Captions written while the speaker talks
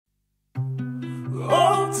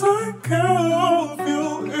take care of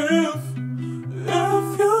you if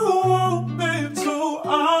you want me to.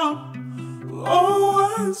 I'm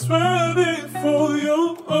always ready for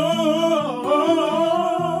your love.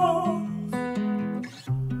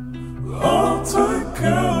 I'll take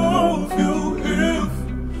care of you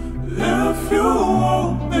if you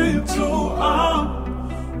want me to. I'm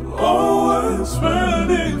always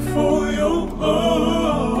ready for your love.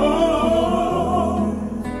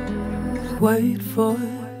 Wait for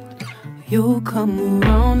it, you'll come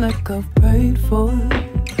around like I've prayed for it.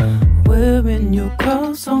 Wearing your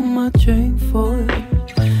cross on my chain for it.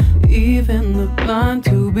 Even the blind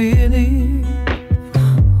to believe.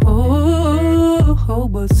 Oh,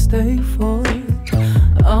 but stay for it.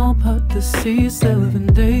 I'll part the sea 7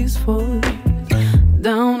 days for it.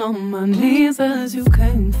 Down on my knees as you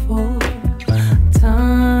came for.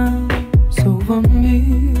 Time's over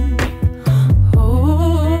me.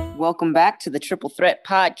 Welcome back to the Triple Threat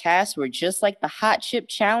Podcast, where just like the Hot Chip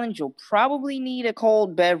Challenge, you'll probably need a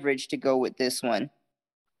cold beverage to go with this one.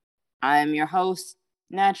 I am your host,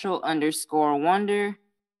 Natural_Wonder,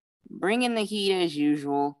 bringing the heat as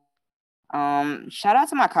usual. Shout out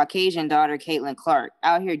to my Caucasian daughter, Caitlin Clark,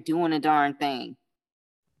 out here doing a darn thing.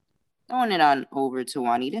 Throwing it on over to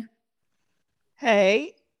Juanita.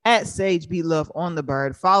 Hey, at Sage Be Love on the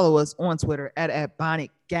Bird. Follow us on Twitter at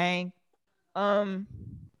Bonic Gang.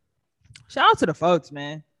 Shout out to the folks,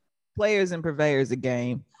 man. Players and purveyors of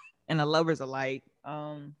game and the lovers alike.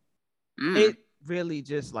 It really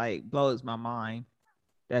just like blows my mind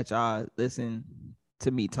that y'all listen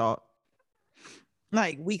to me talk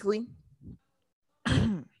like weekly.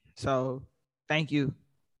 So thank you.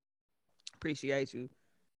 Appreciate you.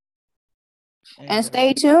 And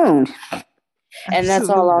stay tuned. And that's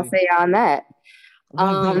all I'll say on that.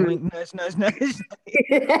 Wink, nudge, nudge.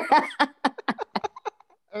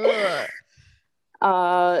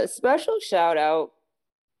 Special shout out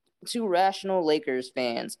to Rational Lakers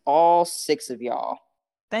fans, all 6 of y'all.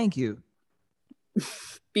 Thank you.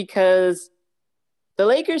 Because the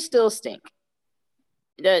Lakers still stink.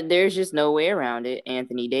 There's just no way around it.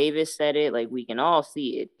 Anthony Davis said it, like we can all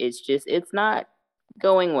see it. It's not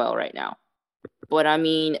going well right now. But I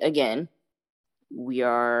mean, again, we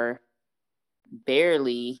are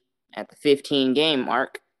barely at the 15 game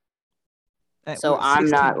mark. So I'm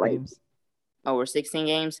not like games. Oh, we're 16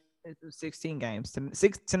 games? 16 games.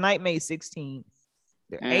 Tonight made 16.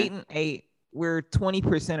 They're 8-8. We're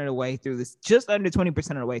 20% of the way through this, just under 20%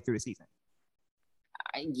 of the way through the season.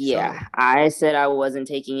 Yeah, so. I said I wasn't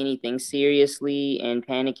taking anything seriously and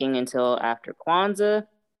panicking until after Kwanzaa.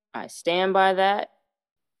 I stand by that.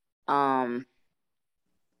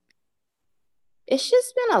 It's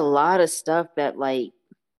just been a lot of stuff that, like,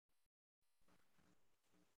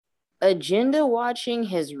 agenda watching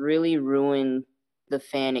has really ruined the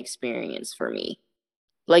fan experience for me.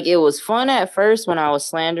 Like, it was fun at first when I was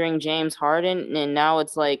slandering James Harden, and now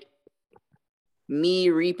it's like me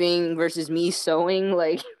reaping versus me sowing.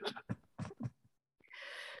 Like,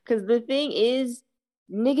 because the thing is,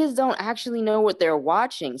 niggas don't actually know what they're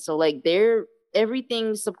watching. So, like,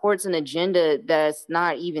 everything supports an agenda that's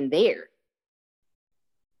not even there.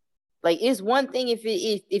 Like, it's one thing if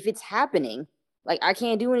it's happening. Like, I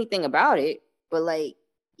can't do anything about it. But, like,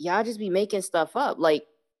 y'all just be making stuff up. Like,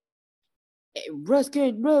 Russ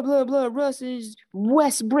can't blah, blah, blah. Russ is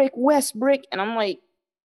Westbrook. And I'm like,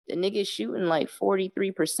 the nigga's shooting like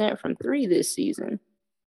 43% from 3 this season.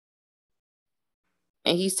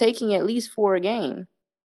 And he's taking at least 4 a game.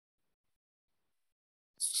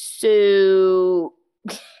 So,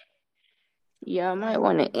 yeah, I might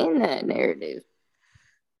want to end that narrative.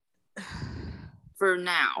 For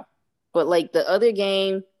now. But like the other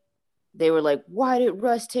game, they were like, why did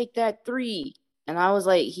Russ take that 3? And I was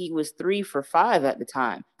like, he was 3 for 5 at the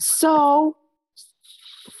time. So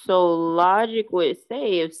logic would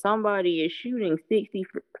say if somebody is shooting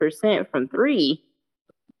 60% from 3,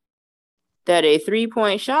 that a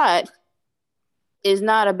 3-point shot is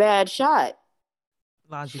not a bad shot.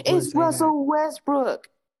 Logic it's Russell Westbrook.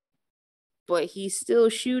 But he's still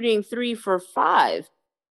shooting 3 for 5.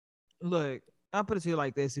 Look, I'll put it to you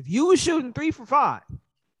like this. If you were shooting 3 for 5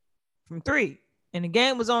 from 3 and the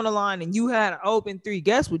game was on the line and you had an open 3,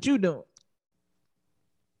 guess what you doing?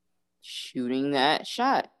 Shooting that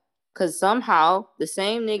shot. Because somehow the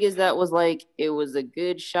same niggas that was like, it was a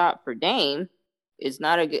good shot for Dame is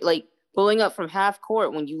not a good, like, pulling up from half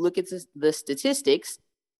court. When you look at the statistics,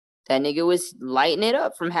 that nigga was lighting it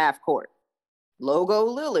up from half court. Logo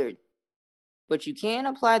Lillard. But you can't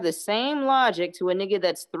apply the same logic to a nigga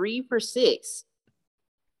that's 3 for 6.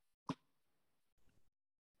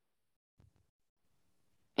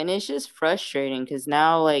 And it's just frustrating because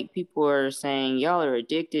now, like, people are saying y'all are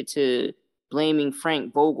addicted to blaming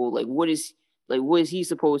Frank Vogel. What is he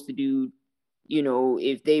supposed to do?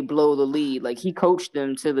 If they blow the lead, like he coached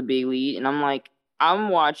them to the big lead, and I'm like, I'm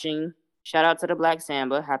watching. Shout out to the Black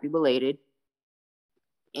Samba, happy belated.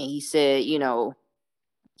 And he said,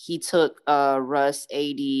 he took Russ,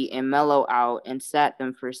 AD, and Melo out and sat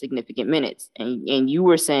them for significant minutes. And you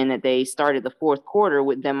were saying that they started the fourth quarter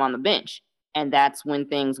with them on the bench, and that's when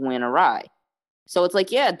things went awry. So it's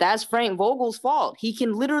like, yeah, that's Frank Vogel's fault. He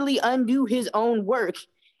can literally undo his own work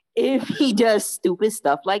if he does stupid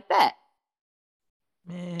stuff like that.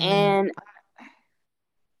 Man, and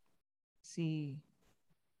see,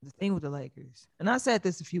 the thing with the Lakers, and I said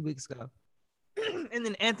this a few weeks ago, and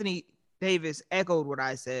then Anthony Davis echoed what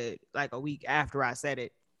I said like a week after I said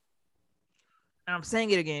it. And I'm saying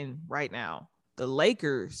it again right now. The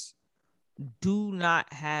Lakers do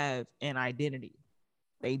not have an identity.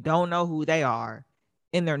 They don't know who they are,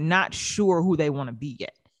 and they're not sure who they want to be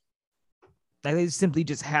yet. Like, they simply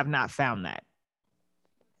just have not found that.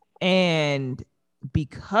 And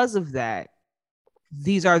because of that,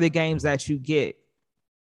 these are the games that you get.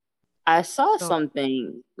 I saw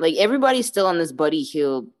something, like, everybody's still on this Buddy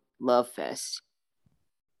Hield love fest.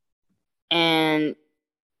 And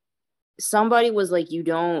somebody was like, you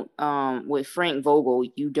don't, with Frank Vogel,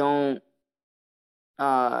 you don't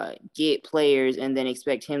get players and then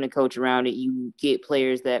expect him to coach around it. You get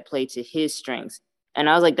players that play to his strengths. And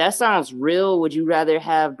I was like, that sounds real. Would you rather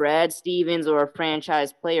have Brad Stevens or a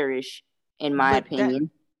franchise player-ish, in my opinion?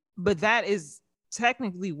 But that is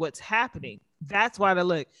technically what's happening. That's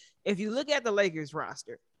why if you look at the Lakers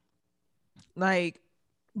roster, like,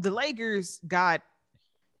 the Lakers got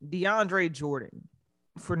DeAndre Jordan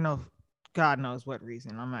for God knows what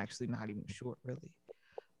reason. I'm actually not even sure, really.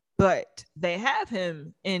 But they have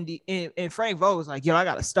him and Frank Vogel's like, yo, I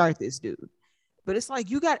got to start this dude. But it's like,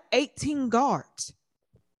 you got 18 guards.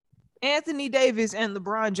 Anthony Davis and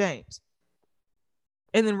LeBron James.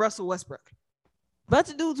 And then Russell Westbrook. Bunch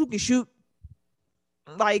of dudes who can shoot.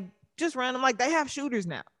 Like, just random. Like, they have shooters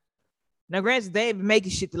now. Now, granted, they ain't been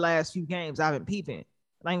making shit the last few games. I've been peeping.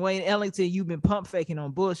 Like, Wayne Ellington, you've been pump faking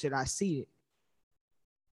on bullshit. I see it.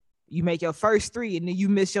 You make your first 3 and then you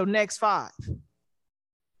miss your next 5.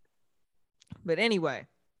 But anyway,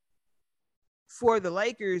 for the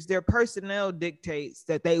Lakers, their personnel dictates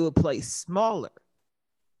that they will play smaller,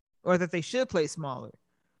 or that they should play smaller.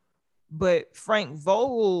 But Frank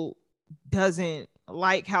Vogel doesn't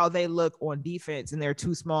like how they look on defense, and they're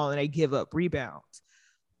too small and they give up rebounds.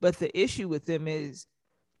 But the issue with them is,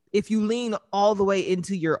 if you lean all the way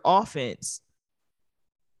into your offense,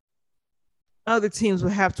 other teams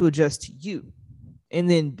will have to adjust to you. And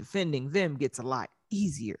then defending them gets a lot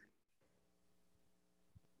easier.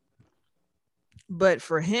 But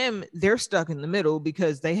for him, they're stuck in the middle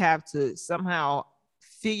because they have to somehow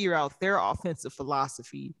figure out their offensive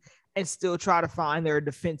philosophy and still try to find their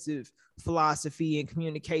defensive philosophy and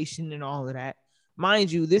communication and all of that.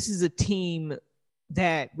 Mind you, this is a team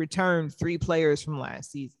that returned 3 players from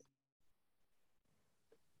last season.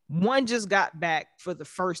 One just got back for the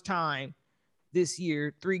first time this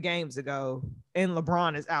year, 3 games ago, and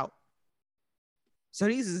LeBron is out. So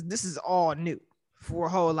this is all new for a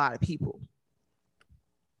whole lot of people.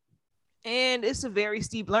 And it's a very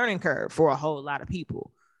steep learning curve for a whole lot of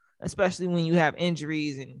people, especially when you have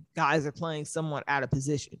injuries and guys are playing somewhat out of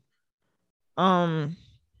position.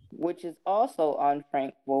 Which is also on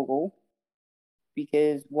Frank Vogel,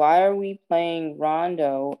 because why are we playing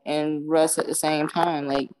Rondo and Russ at the same time?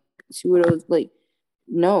 Like, two of those, like,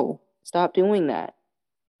 no, stop doing that.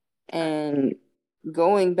 And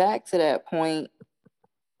going back to that point,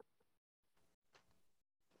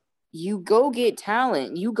 you go get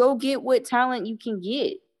talent. You go get what talent you can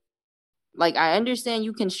get. Like, I understand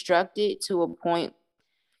you construct it to a point.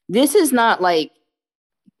 This is not like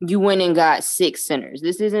you went and got 6 centers.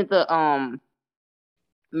 This isn't the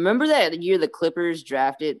remember that year the Clippers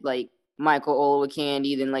drafted like Michael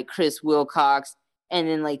Olowokandi, then like Chris Wilcox, and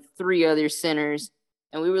then like 3 other centers,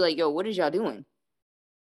 and we were like, yo, what is y'all doing?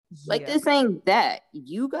 Yeah. Like, this ain't that.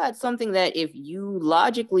 You got something that if you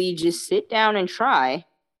logically just sit down and try,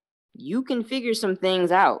 you can figure some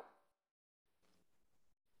things out.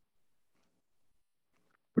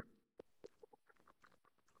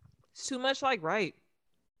 It's too much like right.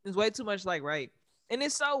 It's way too much like right. And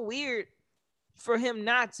it's so weird for him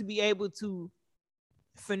not to be able to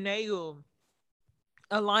finagle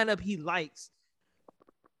a lineup he likes.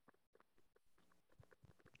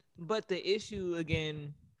 But the issue,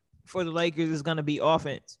 again, for the Lakers is going to be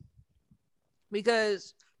offense.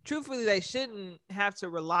 Because truthfully, they shouldn't have to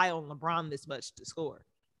rely on LeBron this much to score.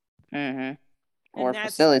 Or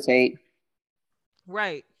facilitate.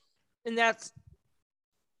 Right. And that's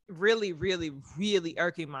really, really, really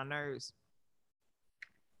irking my nerves.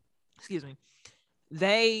 Excuse me.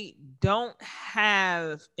 They don't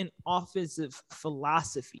have an offensive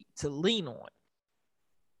philosophy to lean on.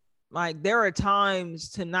 Like, there are times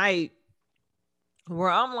tonight where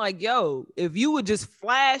I'm like, yo, if you would just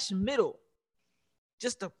flash middle,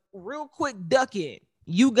 just a real quick duck in,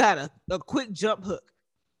 you got a quick jump hook,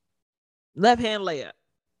 left hand layup.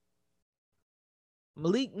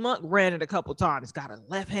 Malik Monk ran it a couple times, got a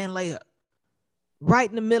left hand layup right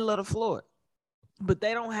in the middle of the floor. But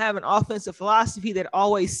they don't have an offensive philosophy that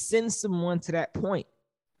always sends someone to that point.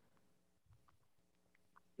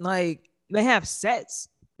 Like, they have sets,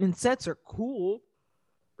 and sets are cool.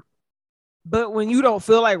 But when you don't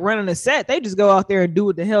feel like running a set, they just go out there and do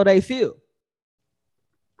what the hell they feel.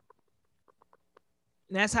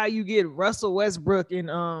 And that's how you get Russell Westbrook and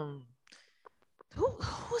who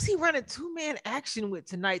was he running 2-man action with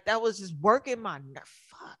tonight? That was just working my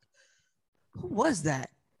fuck. Who was that?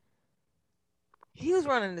 He was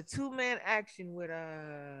running the 2-man action with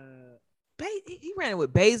he ran it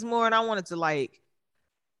with Bazemore, and I wanted to like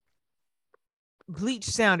Bleach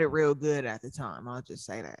sounded real good at the time. I'll just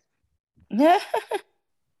say that.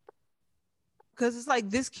 Because it's like,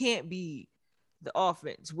 this can't be the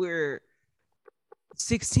offense where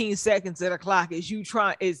 16 seconds at a clock is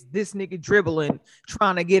this nigga dribbling,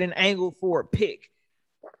 trying to get an angle for a pick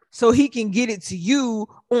so he can get it to you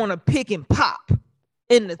on a pick and pop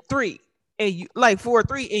in the 3, and you like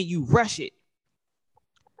 4-3, and you rush it,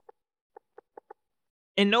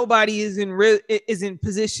 and nobody is in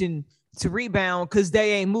position to rebound because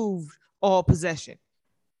they ain't moved all possession.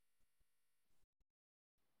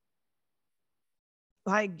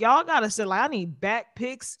 Like, y'all gotta say, like, I need back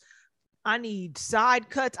picks, I need side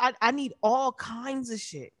cuts, I need all kinds of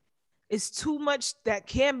shit. It's too much that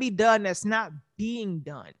can be done that's not being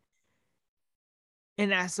done,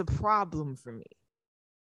 and that's a problem for me.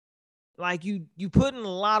 Like, you putting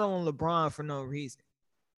a lot on LeBron for no reason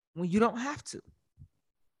when you don't have to.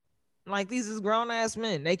 Like, these is grown ass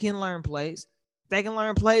men. They can learn plays. They can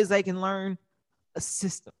learn plays. They can learn a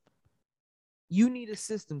system. You need a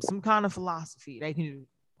system, some kind of philosophy. They can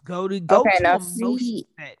go to a motion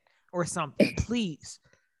set or something, please.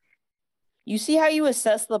 You see how you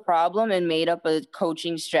assessed the problem and made up a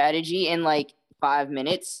coaching strategy in like 5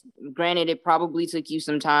 minutes? Granted, it probably took you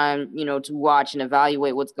some time, to watch and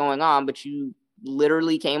evaluate what's going on, but you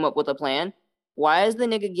literally came up with a plan. Why is the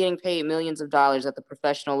nigga getting paid millions of dollars at the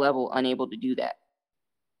professional level unable to do that?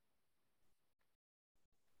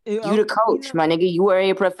 You the coach, my nigga. You are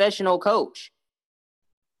a professional coach.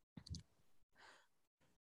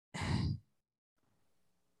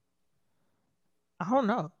 I don't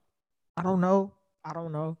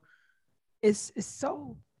know. It's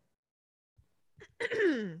so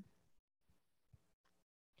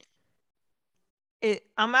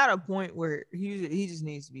I'm at a point where he just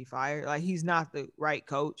needs to be fired. Like, he's not the right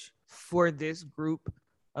coach for this group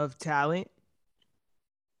of talent.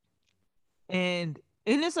 And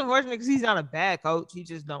it's unfortunate because he's not a bad coach. He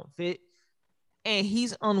just don't fit. And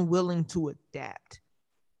he's unwilling to adapt,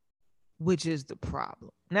 which is the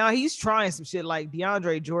problem. Now, he's trying some shit, like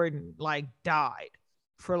DeAndre Jordan, like, died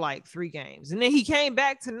for like 3 games. And then he came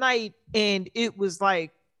back tonight, and it was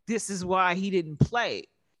like, this is why he didn't play.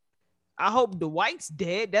 I hope Dwight's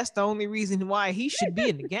dead. That's the only reason why he should be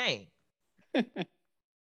in the game.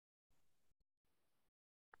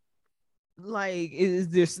 Like,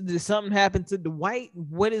 did something happen to Dwight?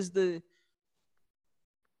 What is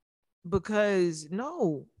because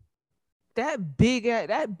no, that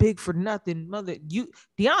big for nothing mother.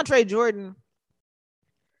 DeAndre Jordan.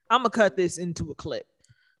 I'm gonna cut this into a clip.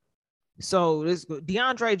 So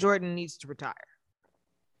DeAndre Jordan needs to retire.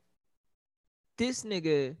 This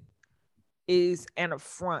nigga is an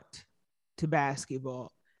affront to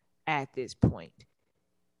basketball at this point.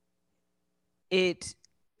 It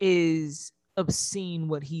is obscene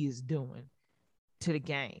what he is doing to the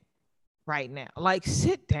game right now. Like,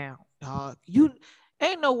 sit down, dog. You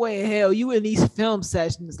ain't no way in hell you in these film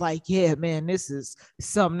sessions like, yeah, man, this is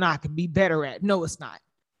something I can be better at. No, it's not.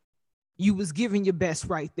 You was giving your best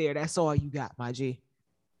right there. That's all you got, my G.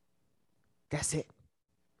 That's it.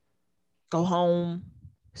 Go home.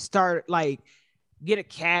 Start, like, get a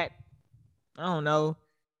cat. I don't know.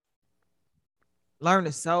 Learn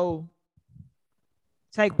to sew.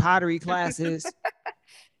 Take pottery classes.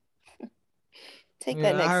 Take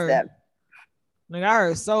that next step. Like, I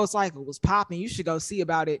heard Soul Cycle was popping. You should go see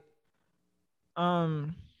about it.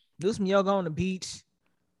 Do some yoga on the beach.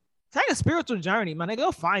 Take a spiritual journey, man.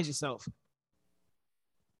 Go find yourself.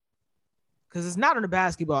 because it's not on the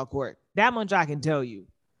basketball court. That much I can tell you.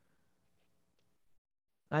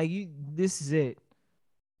 Like this is it.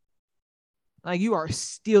 Like you are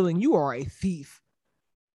stealing. You are a thief.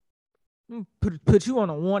 Put you on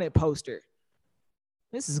a wanted poster.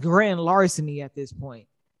 This is grand larceny at this point.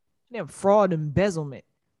 Damn fraud, embezzlement.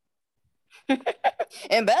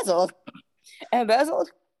 Embezzled.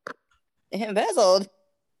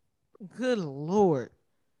 Good Lord.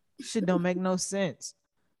 Shit don't make no sense.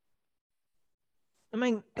 I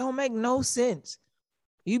mean, don't make no sense.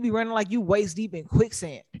 You be running like you waist deep in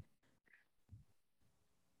quicksand.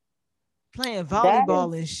 Playing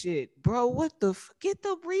volleyball and shit. Bro, what the get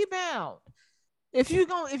the rebound. If you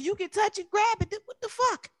can touch it, grab it. What the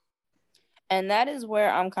fuck? And that is where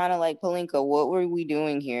I'm kind of like, Pelinka, what were we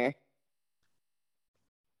doing here?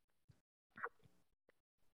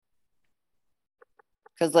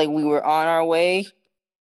 Because, like, we were on our way,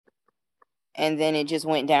 and then it just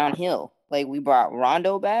went downhill. Like, we brought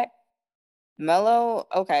Rondo back. Melo,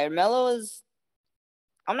 okay, Melo is...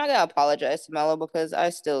 I'm not going to apologize to Melo because I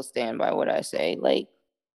still stand by what I say. Like,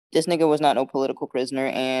 this nigga was not no political prisoner,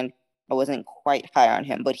 and I wasn't quite high on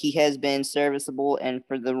him. But he has been serviceable, and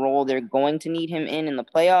for the role they're going to need him in the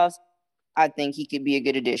playoffs, I think he could be a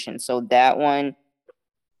good addition. So that one,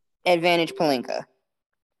 advantage Pelinka.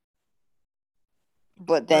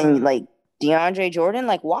 But then, like, DeAndre Jordan,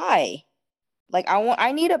 like, why? Like,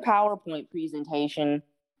 I need a PowerPoint presentation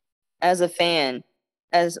as a fan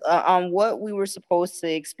as on what we were supposed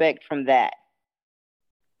to expect from that.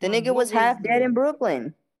 The nigga was half dead in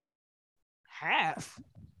Brooklyn. Half?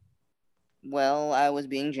 Well, I was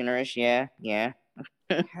being generous, yeah.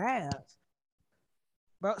 Half.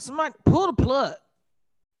 Bro, somebody pull the plug.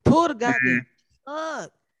 Pull the goddamn plug.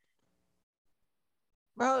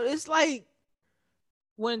 Bro, it's like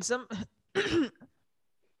when somebody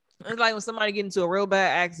get into a real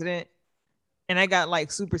bad accident and they got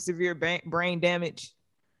like super severe brain damage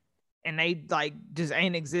and they like just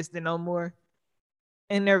ain't existing no more.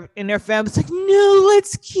 And their family's like, no,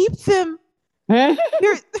 let's keep them. You're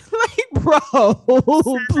like, bro,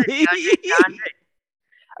 please.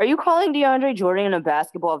 Are you calling DeAndre Jordan a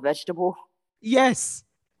basketball vegetable? Yes.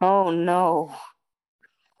 Oh no.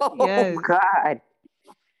 Oh yes. God.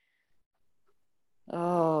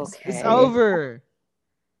 Oh, okay. It's over.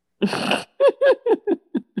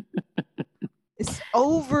 It's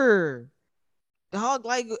over. Dog,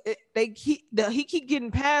 like he keep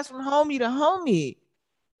getting passed from homie to homie.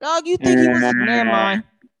 Dog, you think he was? Never mind.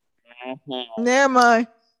 Never mind.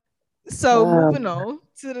 So moving on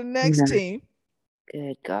to the next team.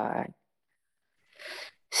 Good God.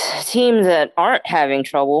 Teams that aren't having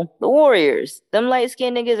trouble, the Warriors. Them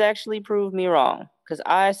light-skinned niggas actually proved me wrong. Because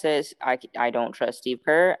I says I don't trust Steve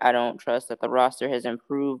Kerr. I don't trust that the roster has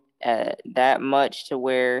improved that much to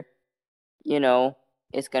where, you know,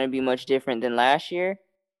 it's going to be much different than last year.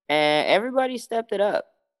 And everybody stepped it up.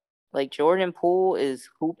 Like, Jordan Poole is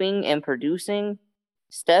hooping and producing.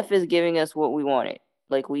 Steph is giving us what we wanted.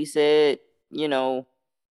 Like we said, you know,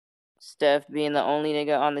 Steph being the only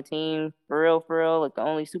nigga on the team, for real, like the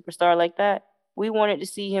only superstar like that. We wanted to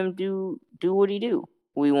see him do what he do.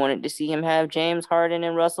 We wanted to see him have James Harden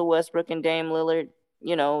and Russell Westbrook and Dame Lillard,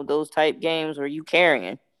 you know, those type games where you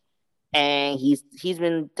carrying. And he's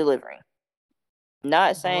been delivering.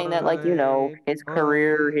 Not saying that, like, you know, his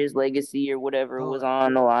career, his legacy or whatever was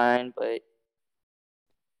on the line, but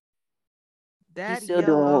he's still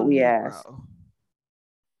doing what we asked.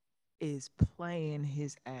 Is playing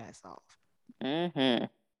his ass off.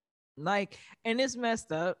 Like, and it's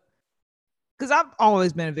messed up because I've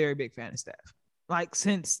always been a very big fan of Steph. Like,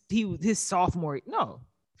 since his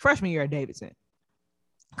freshman year at Davidson.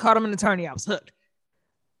 Caught him in the tourney, I was hooked.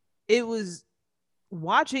 It was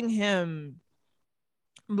watching him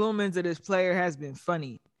bloom into this player has been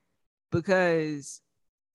funny because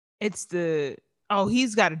it's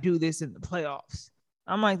he's got to do this in the playoffs.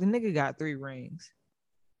 I'm like, the nigga got 3 rings.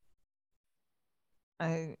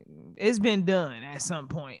 It's been done at some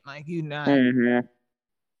point. Like, you not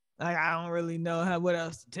like, I don't really know what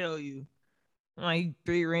else to tell you. Like,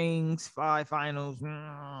 3 rings, 5 finals.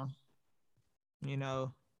 You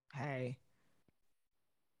know, hey.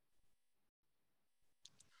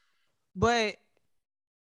 But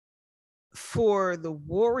for the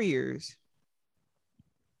Warriors,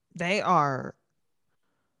 their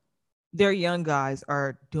young guys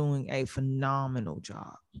are doing a phenomenal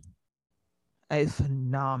job.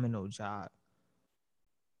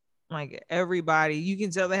 Like, everybody, you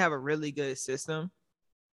can tell they have a really good system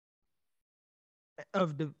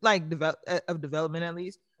of development, at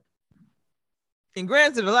least. And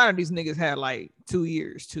granted, a lot of these niggas had like 2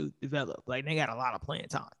 years to develop. Like, they got a lot of playing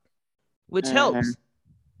time. which helps.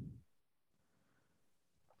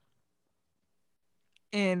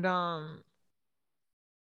 And I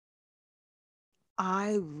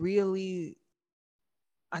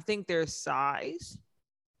think their size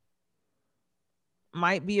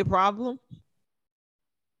might be a problem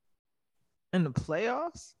in the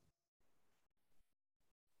playoffs.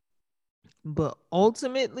 But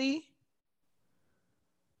ultimately,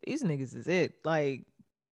 these niggas is it. Like,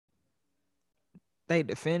 they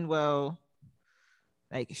defend well.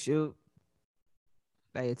 They can shoot.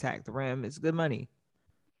 They attack the rim. It's good money.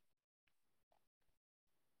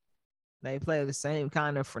 They play the same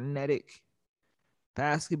kind of frenetic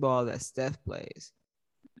basketball that Steph plays.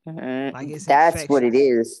 Like, it's that's infectious. What it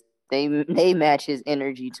is. They match his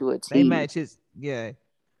energy to a T. They match his, yeah.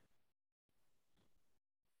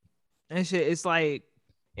 And shit, it's like,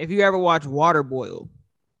 if you ever watch Water Boil,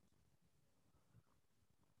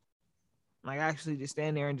 like, actually just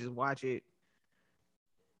stand there and just watch it.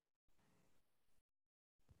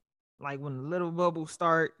 Like, when the little bubbles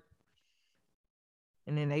start,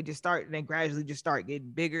 and then they gradually just start getting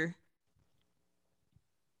bigger.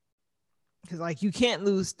 Because, like, you can't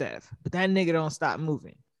lose Steph, but that nigga don't stop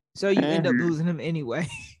moving. So you end up losing him anyway.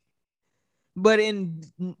 But in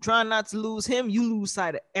trying not to lose him, you lose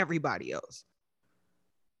sight of everybody else.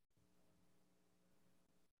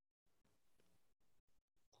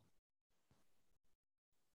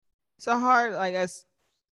 So hard, like, that's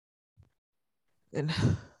and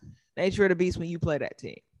nature of the beast when you play that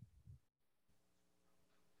team.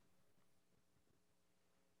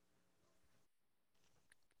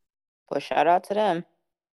 Well, shout out to them.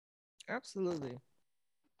 Absolutely.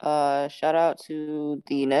 Shout out to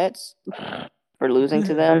the Nets for losing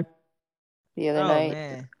to them the other night.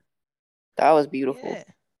 Man. That was beautiful.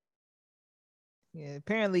 Yeah,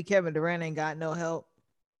 apparently Kevin Durant ain't got no help.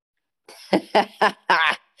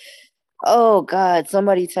 Oh, God.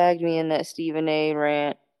 Somebody tagged me in that Stephen A.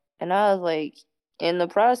 rant. And I was like, in the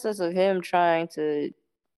process of him trying to,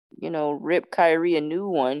 rip Kyrie a new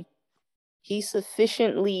one, he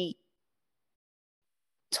sufficiently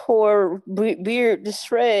tore Beard to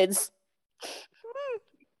shreds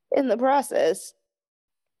in the process.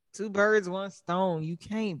 2 birds, 1 stone. You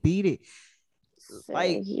can't beat it.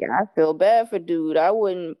 Like, yeah, I feel bad for dude. I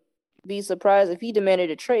wouldn't be surprised if he demanded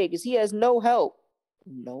a trade because he has no help.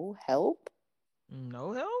 No help?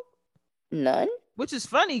 No help? None? Which is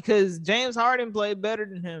funny because James Harden played better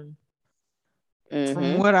than him.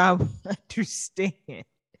 From what I understand.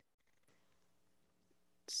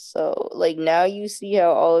 So, like, now you see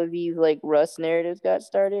how all of these, like, Russ narratives got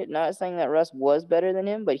started. Not saying that Russ was better than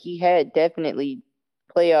him, but he had definitely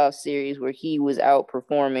playoff series where he was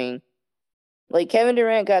outperforming. Like, Kevin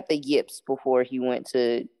Durant got the yips before he went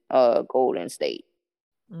to Golden State.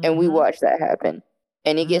 And we watched that happen.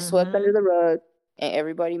 And it gets swept under the rug, and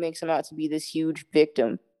everybody makes him out to be this huge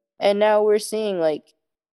victim. And now we're seeing, like,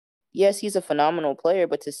 yes, he's a phenomenal player,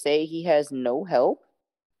 but to say he has no help?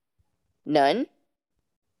 None?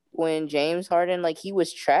 When James Harden, like, he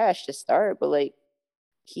was trash to start, but, like,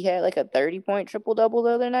 he had, like, a 30-point triple-double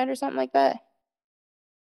the other night or something like that.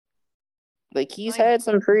 Like, he's had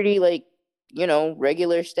some pretty, like,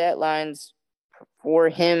 regular stat lines for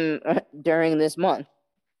him during this month.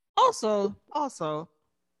 Also,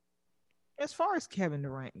 as far as Kevin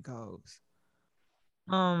Durant goes,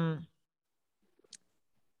 I'm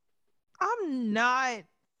not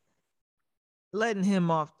letting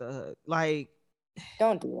him off the hook. Like,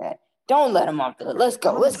 don't do that. Don't let him off the hook. Let's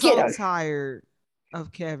go. Let's get him. I'm so tired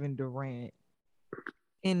of Kevin Durant.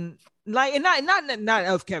 And not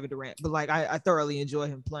of Kevin Durant, but like I thoroughly enjoy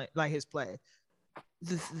him playing, like his play.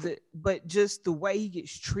 But just the way he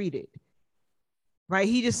gets treated, right?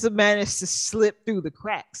 He just managed to slip through the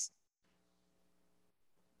cracks.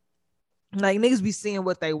 Like, niggas be seeing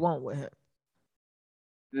what they want with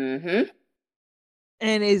him.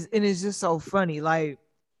 And it's just so funny, like.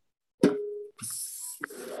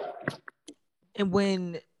 And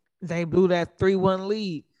when they blew that 3-1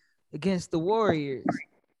 lead against the Warriors,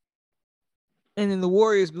 and then the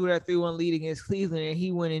Warriors blew that 3-1 lead against Cleveland, and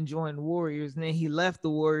he went and joined the Warriors, and then he left the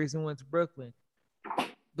Warriors and went to Brooklyn.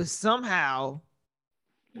 But somehow,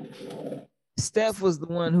 Steph was the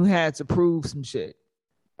one who had to prove some shit.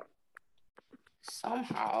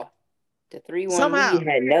 Somehow. The 3-1 lead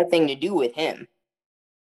had nothing to do with him.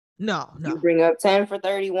 No. You bring up 10 for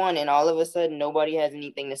 31, and all of a sudden, nobody has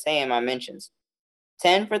anything to say in my mentions.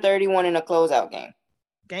 10 for 31 in a closeout game.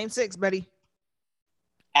 Game 6, buddy.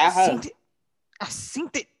 At home. I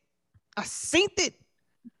synced it.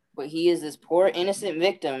 But he is this poor, innocent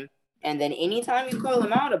victim. And then anytime you call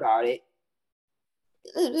him out about it,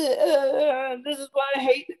 this is why I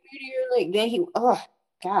hate the media. like then he oh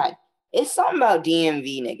God. It's something about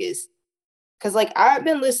DMV niggas. Cause like I've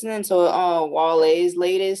been listening to Wale's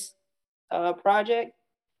latest project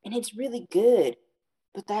and it's really good.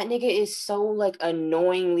 But that nigga is so like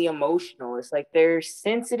annoyingly emotional. It's like they're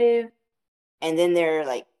sensitive and then they're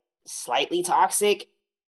like slightly toxic.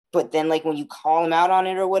 But then like when you call them out on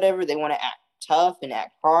it or whatever, they want to act tough and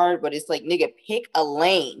act hard. But it's like, nigga, pick a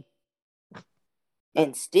lane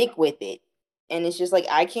and stick with it. And it's just like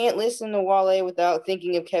I can't listen to Wale without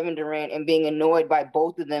thinking of Kevin Durant and being annoyed by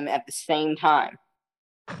both of them at the same time.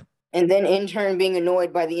 And then in turn being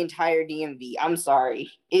annoyed by the entire DMV. I'm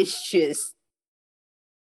sorry. It's just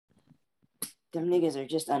them niggas are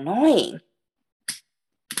just annoying.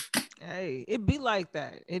 Hey, it be like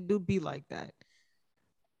that. It do be like that.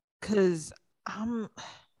 Cause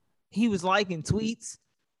he was liking tweets.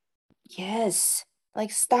 Yes.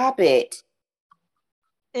 Like stop it.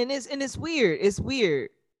 And it's weird. It's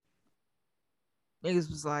weird. Niggas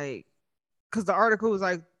was like, cause the article was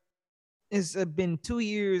like, it's been 2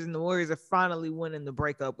 years and the Warriors are finally winning the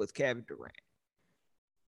breakup with Kevin Durant.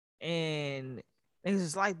 And it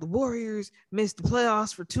was like the Warriors missed the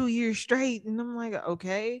playoffs for 2 years straight. And I'm like,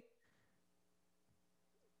 okay.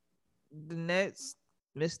 The Nets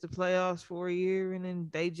missed the playoffs for a year and then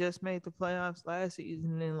they just made the playoffs last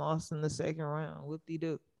season and then lost in the second round.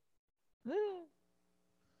 Whoop-de-doo.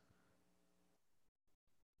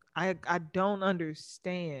 I don't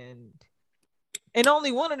understand. And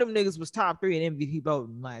only one of them niggas was top 3 in MVP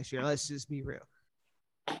voting last year. Let's just be real.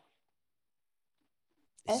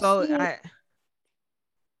 So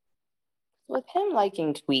with him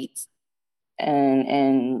liking tweets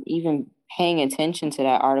and even paying attention to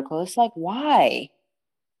that article, it's like why?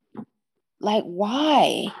 Like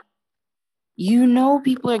why? You know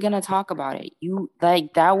people are gonna talk about it. You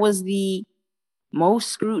like that was the most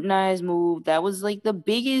scrutinized move. That was like the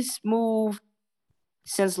biggest move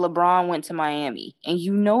since LeBron went to Miami. And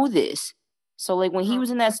you know this. So like when he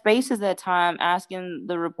was in that spaces that time asking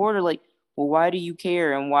the reporter like, well, why do you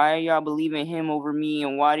care? And why are y'all believing him over me?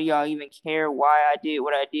 And why do y'all even care why I did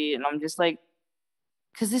what I did? And I'm just like,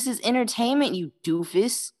 because this is entertainment, you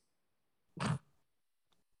doofus.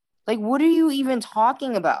 Like, what are you even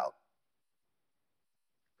talking about?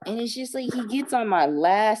 And it's just like he gets on my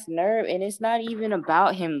last nerve. And it's not even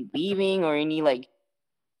about him leaving or any like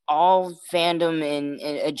all fandom and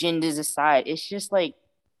agendas aside. It's just like,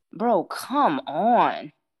 bro, come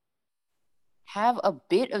on. Have a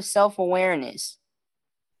bit of self-awareness.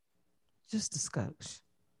 Just a scotch.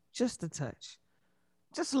 Just a touch.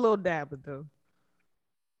 Just a little dab of though.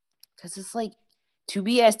 Because it's like, to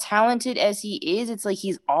be as talented as he is, it's like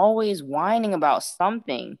he's always whining about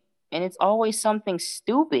something. And it's always something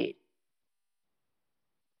stupid.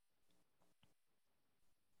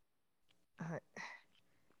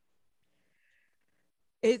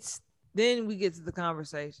 It's then we get to the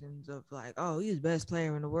conversations of like, oh, he's the best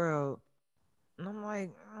player in the world. And I'm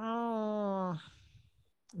like, oh,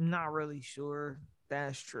 not really sure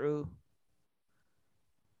that's true.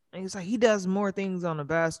 And he's like, he does more things on the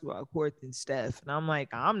basketball court than Steph. And I'm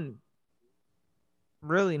like, I'm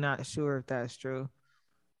really not sure if that's true.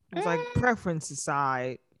 It's like preference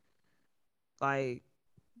aside, like,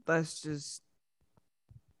 let's just,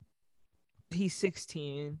 he's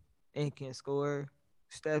 6'10" and can score.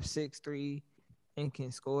 Steph 6'3" and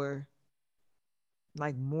can score.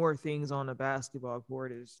 Like more things on the basketball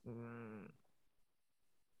court is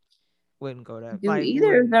wouldn't go that. Do like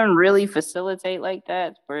either of them really facilitate like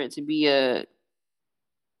that for it to be a?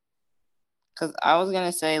 Because I was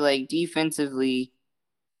gonna say like defensively,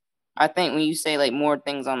 I think when you say like more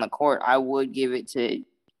things on the court, I would give it to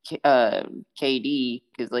KD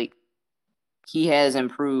because like he has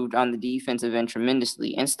improved on the defensive end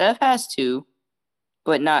tremendously, and Steph has too,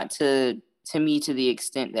 but not to me to the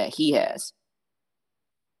extent that he has.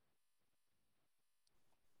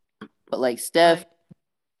 But like Steph,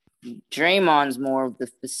 Draymond's more of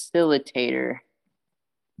the facilitator.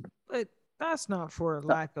 But that's not for a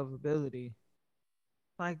lack of ability.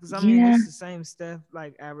 Like, cause I mean, this is the same Steph,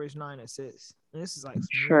 like average 9 assists. And this is like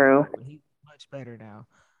true. He's much better now.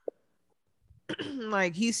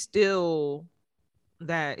 Like he's still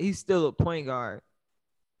a point guard.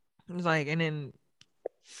 He's like, and then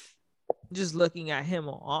just looking at him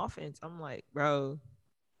on offense, I'm like, bro,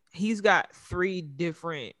 he's got 3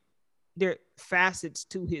 different facets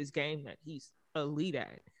to his game that he's elite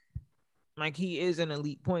at. Like he is an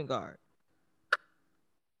elite point guard.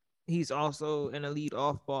 He's also an elite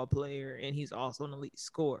off-ball player, and he's also an elite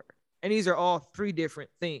scorer. And these are all 3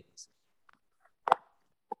 different things.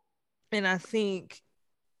 And I think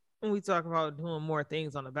when we talk about doing more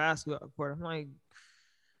things on the basketball court, I'm like,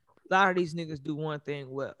 A lot of these niggas do one thing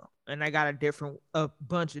well, and they got a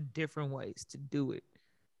bunch of different ways to do it.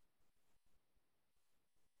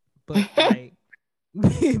 But like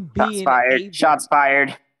Shots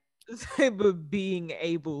fired. But being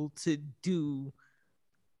able to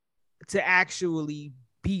actually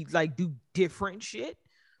be like do different shit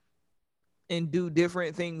and do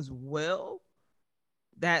different things well,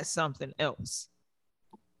 that's something else.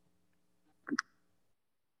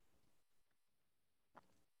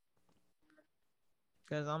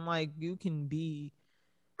 Because I'm like, you can be,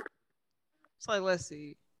 it's like, let's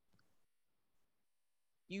see,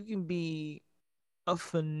 you can be a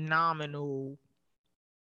phenomenal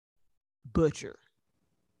butcher,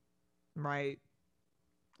 right?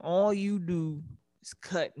 All you do is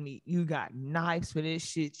cut meat. You got knives for this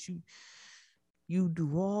shit. You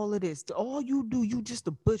do all of this. All you do, you just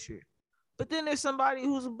a butcher. But then there's somebody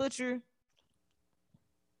who's a butcher,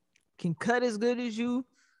 can cut as good as you.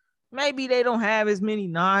 Maybe they don't have as many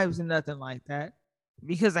knives and nothing like that,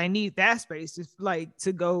 because I need that space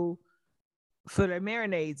to go for their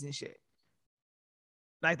marinades and shit.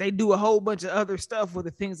 Like they do a whole bunch of other stuff with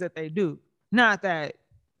the things that they do. Not that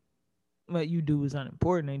what you do is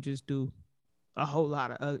unimportant. They just do a whole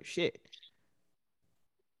lot of other shit.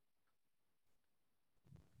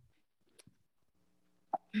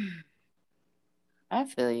 I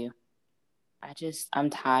feel you. I'm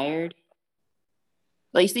tired.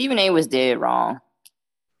 Like Stephen A was dead wrong.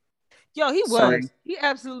 Yo, he was. He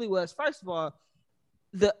absolutely was. First of all,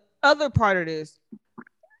 the other part of this,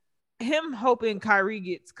 him hoping Kyrie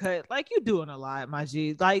gets cut, like you doing a lot, my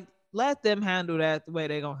G. Like, let them handle that the way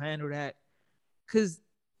they're gonna handle that. Cause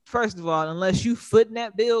first of all, unless you footing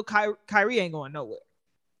that bill, Kyrie ain't going nowhere.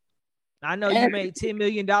 I know you made $10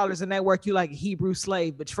 million and that work you like a Hebrew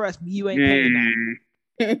slave, but trust me, you ain't paying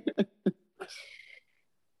that.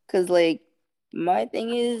 Cause like my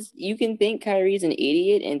thing is, you can think Kyrie's an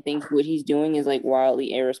idiot and think what he's doing is like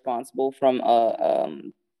wildly irresponsible from a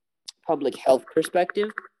public health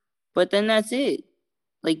perspective, but then that's it.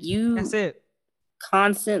 Like that's it.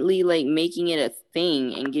 Constantly like making it a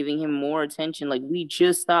thing and giving him more attention. Like we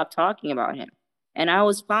just stopped talking about him, and I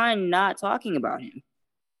was fine not talking about him.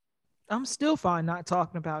 I'm still fine not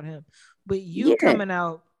talking about him, but you coming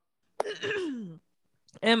out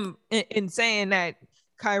and saying that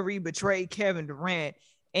Kyrie betrayed Kevin Durant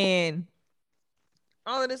and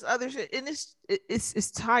all of this other shit, and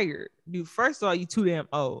it's tired, dude. First of all, you too damn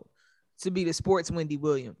old to be the sports Wendy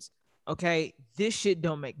Williams. Okay, this shit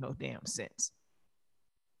don't make no damn sense.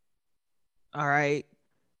 All right,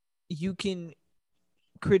 you can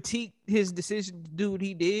critique his decision to do what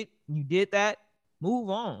he did. You did that.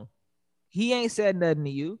 Move on. He ain't said nothing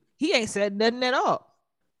to you. He ain't said nothing at all.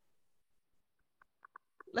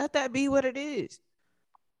 Let that be what it is.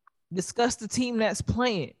 Discuss the team that's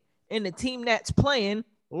playing. And the team that's playing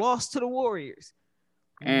lost to the Warriors.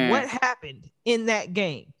 What happened in that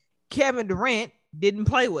game? Kevin Durant didn't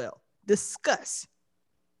play well. Discuss.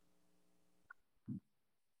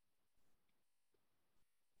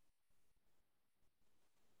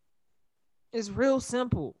 It's real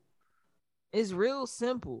simple. It's real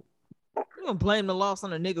simple. You gonna blame the loss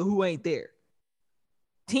on a nigga who ain't there.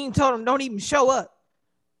 Team told him don't even show up.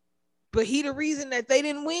 But he the reason that they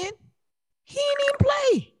didn't win? He didn't even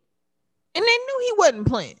play. And they knew he wasn't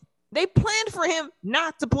playing. They planned for him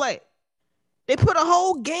not to play. They put a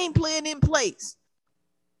whole game plan in place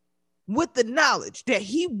with the knowledge that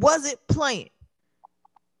he wasn't playing.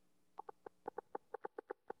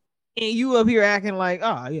 And you up here acting like,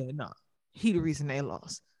 oh, yeah, no. He the reason they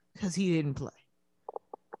lost because he didn't play.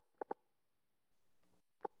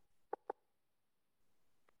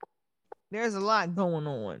 There's a lot going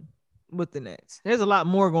on with the Nets. There's a lot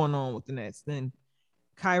more going on with the Nets than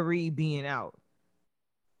Kyrie being out.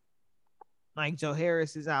 Like Joe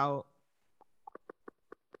Harris is out.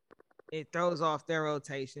 It throws off their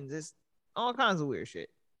rotations. It's all kinds of weird shit.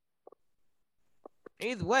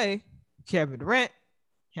 Either way, Kevin Durant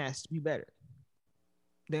has to be better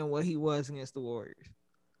than what he was against the Warriors.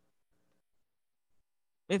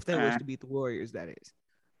 If they wish to beat the Warriors, that is.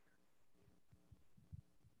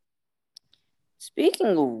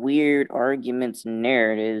 Speaking of weird arguments and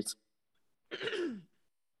narratives,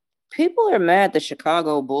 people are mad the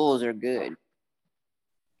Chicago Bulls are good.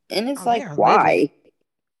 And it's why?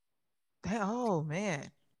 Oh, man.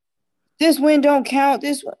 This win don't count.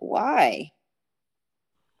 Why?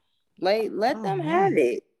 Like, let them have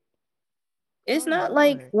it. It's not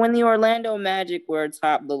like when the Orlando Magic were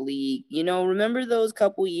atop the league. You know, remember those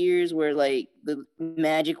couple years where, like, the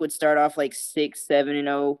Magic would start off, 6,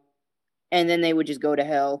 7-0, and then they would just go to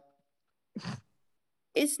hell?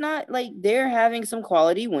 it's not like they're having some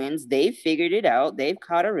quality wins. They've figured it out. They've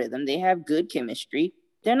caught a rhythm. They have good chemistry.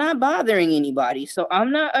 They're not bothering anybody. So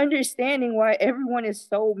I'm not understanding why everyone is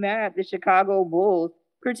so mad the Chicago Bulls,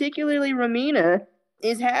 particularly Ramina,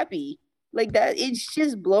 is happy. Like that, it's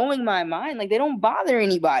just blowing my mind. Like they don't bother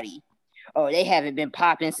anybody. Oh, they haven't been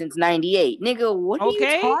popping since '98. Nigga, what are you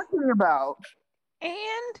Okay. talking about?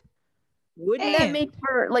 And Wouldn't that make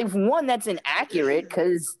for like one that's inaccurate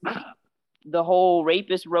because the whole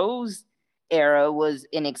Rapist Rose era was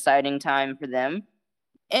an exciting time for them.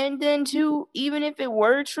 And then two, even if it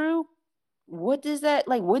were true, what does that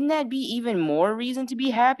like? Wouldn't that be even more reason to be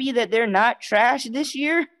happy that they're not trash this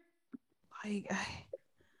year? like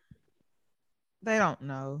they don't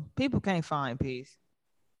know. People can't find peace.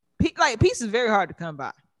 Like peace is very hard to come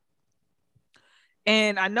by.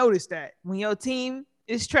 And I noticed that when your team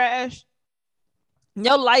is trash,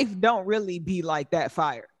 your life don't really be like that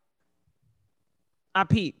fire. I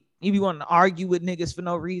peep. You be wanting to argue with niggas for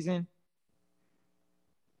no reason.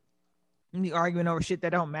 You be arguing over shit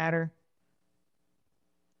that don't matter.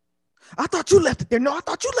 I thought you left it there. No, I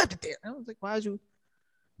thought you left it there. I was like, why'd you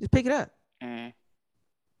just pick it up?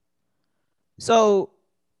 So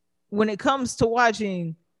when it comes to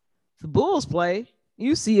watching the Bulls play,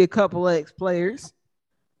 you see a couple of ex-players.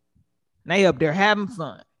 They up there having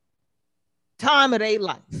fun. Time of their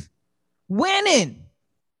life. Winning.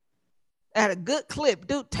 At a good clip.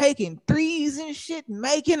 Dude taking threes and shit,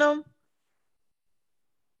 making them.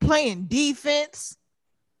 Playing defense.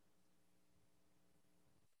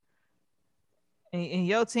 And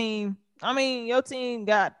your team, your team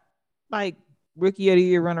got like rookie of the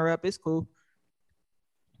year runner-up. It's cool.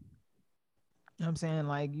 You know what I'm saying?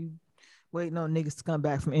 Like you waiting on niggas to come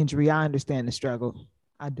back from injury. I understand the struggle.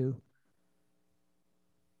 I do.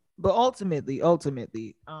 But ultimately,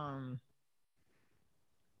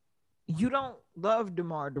 you don't love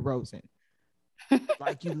DeMar DeRozan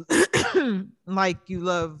like you like you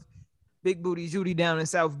love Big Booty Judy down in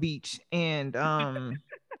South Beach, and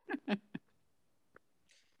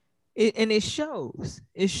it shows.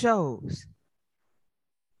 It shows.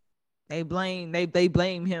 They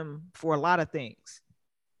blame him for a lot of things.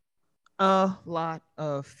 A lot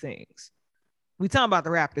of things. We talking about the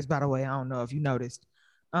Raptors, by the way. I don't know if you noticed.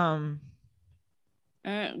 That's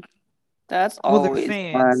always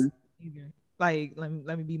fans. fun. Like,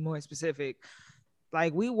 let me be more specific.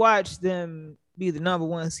 Like, we watched them be the number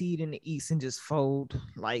one seed in the East and just fold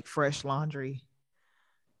like fresh laundry.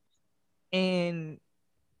 And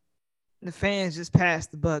the fans just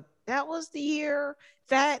passed the buck. That was the year.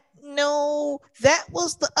 That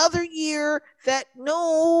was the other year. That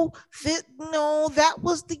was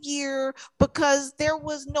the year because there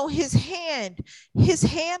was his hand. His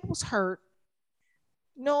hand was hurt.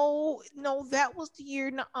 No, that was the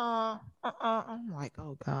year. I'm like,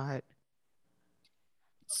 oh God.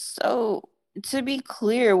 So to be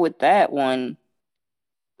clear with that one,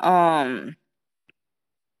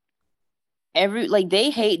 they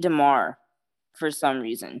hate DeMar for some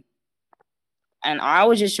reason. And I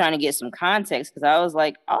was just trying to get some context because I was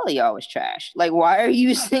like, all of y'all was trash. Like, why are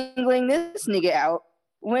you singling this nigga out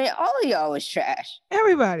when all of y'all was trash?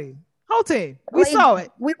 Everybody. Whole team. We saw it.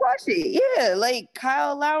 We watched it. Yeah. Like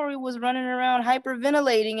Kyle Lowry was running around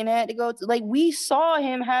hyperventilating and had to go to, like, we saw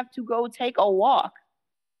him have to go take a walk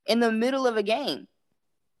in the middle of a game.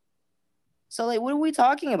 So, like, what are we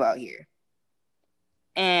talking about here?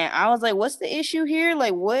 And I was like, what's the issue here?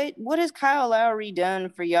 Like, what has Kyle Lowry done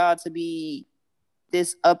for y'all to be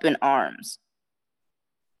this up in arms?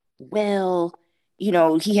 Well,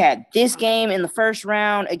 he had this game in the first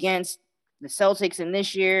round against the Celtics in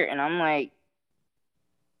this year. And I'm like,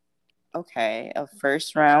 okay, a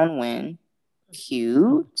first round win.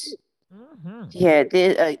 Cute. Mm-hmm. He had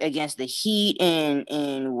this against the Heat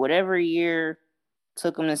in whatever year,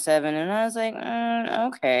 took him to 7. And I was like,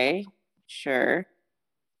 okay, sure.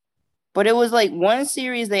 But it was like one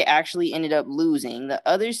series they actually ended up losing. The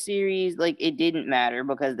other series, like, it didn't matter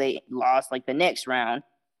because they lost like the next round.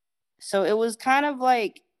 So it was kind of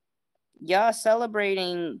like y'all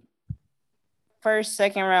celebrating first,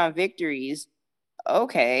 second round victories.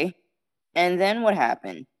 Okay. And then what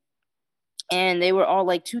happened? And they were all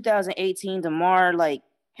like 2018, DeMar like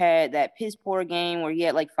had that piss poor game where he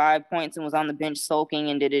had like 5 points and was on the bench sulking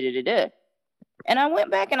and da-da-da-da-da. And I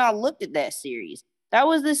went back and I looked at that series. That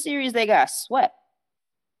was the series they got swept.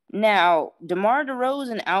 Now, DeMar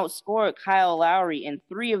DeRozan outscored Kyle Lowry in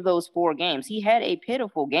 3 of those 4 games. He had a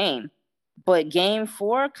pitiful game. But game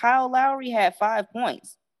 4, Kyle Lowry had 5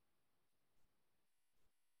 points.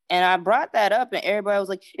 And I brought that up and everybody was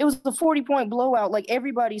like, it was a 40-point blowout. Like,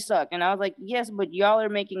 everybody sucked. And I was like, yes, but y'all are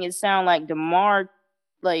making it sound like DeMar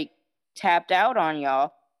like tapped out on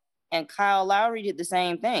y'all, and Kyle Lowry did the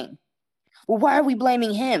same thing. Well, why are we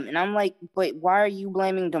blaming him? And I'm like, but why are you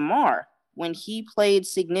blaming DeMar when he played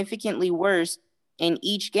significantly worse in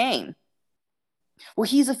each game? Well,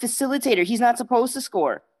 he's a facilitator. He's not supposed to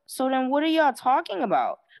score. So then what are y'all talking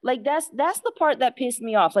about? Like that's the part that pissed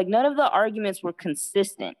me off. Like none of the arguments were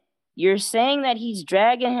consistent. You're saying that he's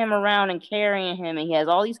dragging him around and carrying him and he has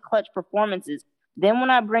all these clutch performances. Then when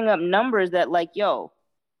I bring up numbers that like, yo,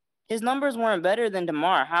 his numbers weren't better than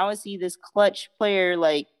DeMar. How is he this clutch player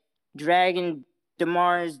like dragging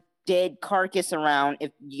DeMar's dead carcass around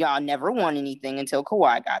if y'all never won anything until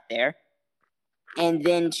Kawhi got there? And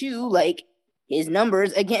then two, like his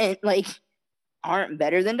numbers again, like aren't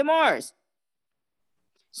better than DeMar's.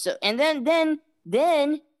 So and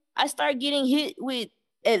then I start getting hit with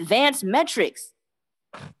advanced metrics.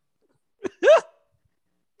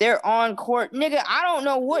 They're on court. Nigga, I don't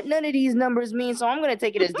know what none of these numbers mean, so I'm going to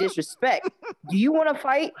take it as disrespect. Do you want to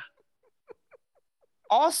fight?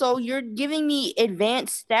 Also, you're giving me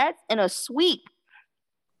advanced stats and a sweep.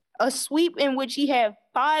 A sweep in which he had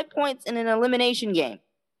 5 points in an elimination game.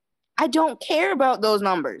 I don't care about those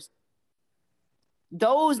numbers.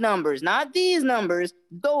 Those numbers, not these numbers,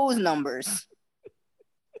 those numbers.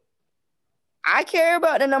 I care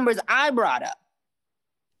about the numbers I brought up.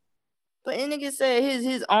 But the nigga said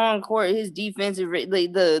his on court, his defensive,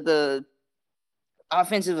 like the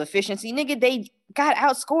offensive efficiency, nigga, they got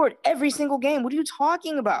outscored every single game. What are you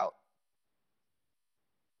talking about?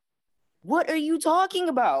 What are you talking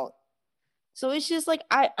about? So it's just like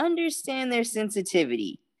I understand their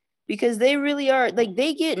sensitivity because they really are like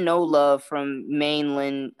they get no love from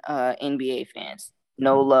mainland NBA fans,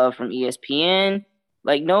 no love from ESPN,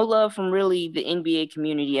 like no love from really the NBA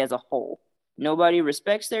community as a whole. Nobody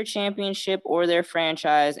respects their championship or their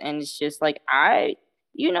franchise. And it's just like, they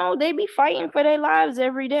be fighting for their lives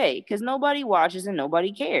every day because nobody watches and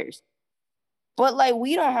nobody cares. But like,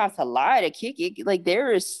 we don't have to lie to kick it. Like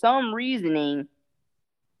there is some reasoning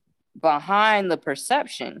behind the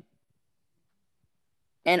perception.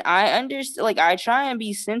 And I understand, like, I try and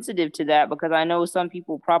be sensitive to that because I know some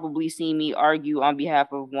people probably see me argue on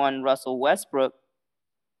behalf of one Russell Westbrook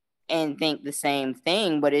and think the same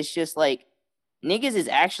thing. But it's just like, niggas is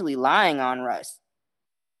actually lying on Russ.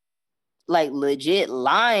 Like legit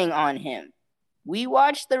lying on him. We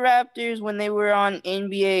watched the Raptors when they were on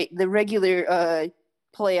NBA, the regular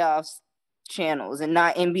playoffs channels and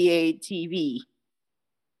not NBA TV.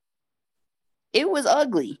 It was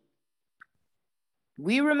ugly.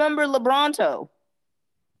 We remember LeBronto.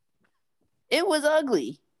 It was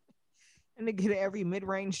ugly. And they get every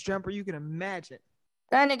mid-range jumper you can imagine.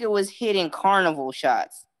 That nigga was hitting carnival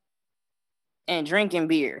shots. And drinking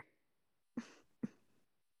beer.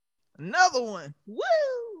 Another one.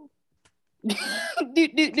 Woo!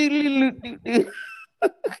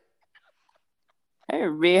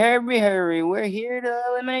 Hurry. We're here to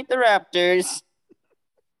eliminate the Raptors.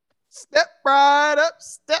 Step right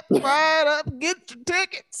up. Get your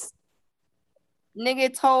tickets.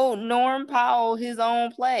 Nigga told Norm Powell his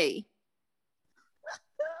own play.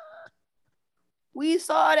 We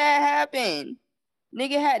saw that happen.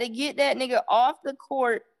 Nigga had to get that nigga off the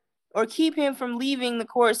court or keep him from leaving the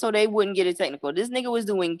court so they wouldn't get a technical. This nigga was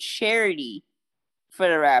doing charity for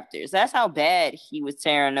the Raptors. That's how bad he was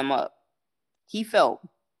tearing them up. He felt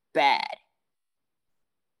bad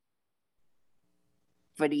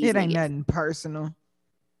for these It ain't niggas. nothing personal.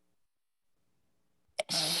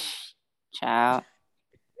 Child.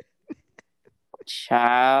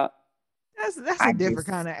 That's a different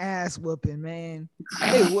kind of ass whooping, man.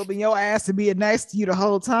 They whooping your ass to be nice to you the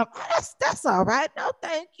whole time. That's all right. No,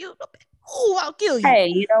 thank you. Ooh, I'll kill you. Hey,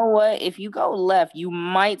 you know what? If you go left, you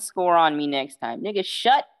might score on me next time. Nigga,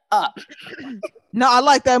 shut up. No, I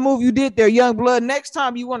like that move you did there, young blood. Next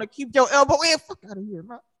time you want to keep your elbow in, fuck out of here,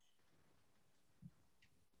 man.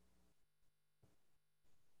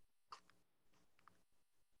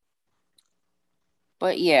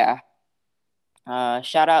 But yeah.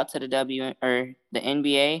 Shout out to the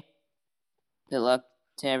NBA. Good luck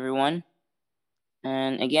to everyone.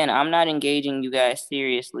 And again, I'm not engaging you guys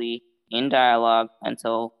seriously in dialogue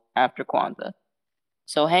until after Kwanzaa.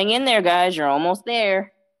 So hang in there, guys. You're almost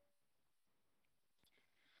there.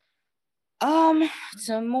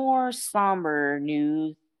 Some more somber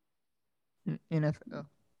news. NFL.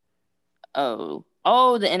 Oh,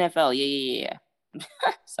 the NFL. Yeah.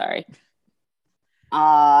 Sorry.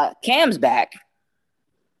 Cam's back.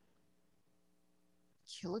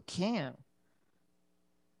 Killer Cam.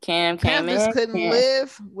 Cam came Panthers in. couldn't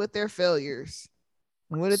live with their failures.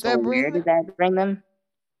 And what did that bring? Where did that bring them?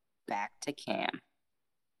 Back to Cam.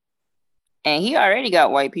 And he already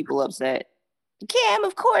got white people upset. Cam,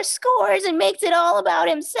 of course, scores and makes it all about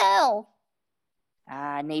himself.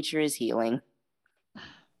 Nature is healing.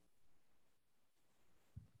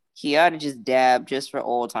 He ought to just dab just for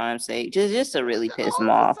old time's sake. Just to really piss him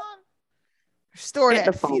off. Restore Hit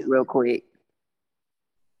that the phone feeling real quick.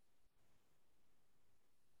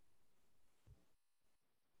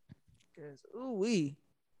 Because the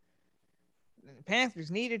Panthers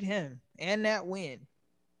needed him and that win.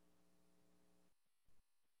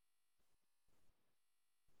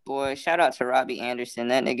 Boy, shout out to Robbie Anderson.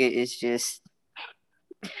 That nigga is just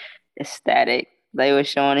ecstatic. They were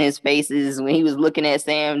showing his faces when he was looking at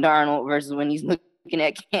Sam Darnold versus when he's looking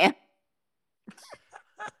at Cam.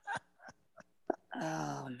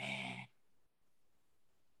 Oh, man.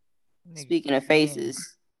 Speaking of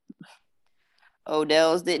faces,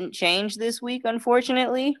 Odell's didn't change this week,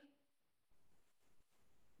 unfortunately.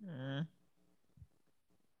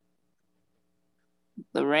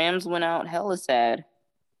 The Rams went out hella sad.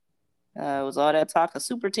 It was all that talk of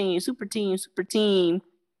super team.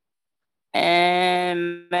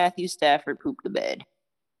 And Matthew Stafford pooped the bed.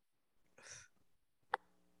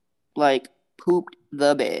 Like, pooped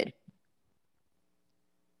the bed.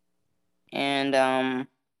 And,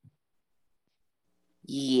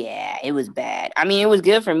 yeah, it was bad. I mean, it was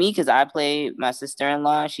good for me because I played my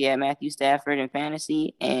sister-in-law. She had Matthew Stafford in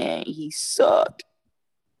fantasy, and he sucked.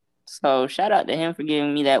 So shout out to him for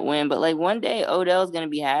giving me that win. But, like, one day Odell's going to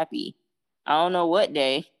be happy. I don't know what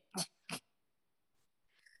day.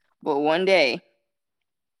 But one day.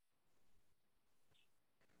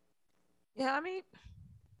 Yeah, I mean,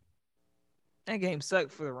 that game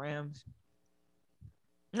sucked for the Rams.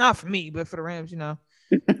 Not for me, but for the Rams, you know.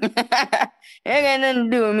 It ain't got nothing to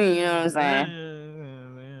do with me, you know what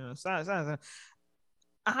I'm saying?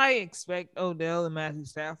 I expect Odell and Matthew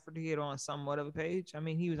Stafford to get on somewhat of a page. I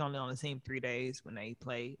mean, he was only on the team 3 days when they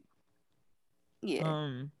played. Yeah.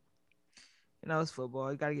 You know, it's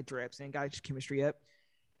football. You gotta get the reps in, gotta get your chemistry up.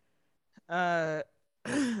 The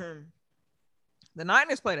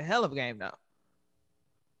Niners played a hell of a game though.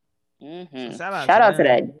 So shout out to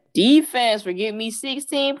that defense for getting me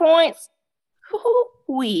 16 points.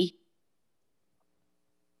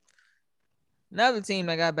 Another team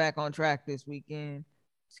that got back on track this weekend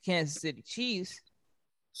is Kansas City Chiefs.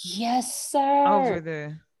 Yes, sir. Over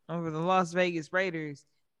the Las Vegas Raiders.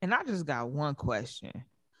 And I just got one question.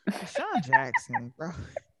 Deshaun Jackson, bro.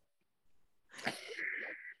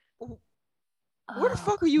 Where the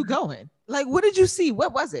fuck are you going? Like, what did you see?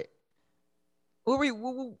 What was it? What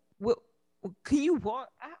can you walk?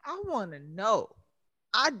 I want to know.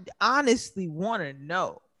 I honestly want to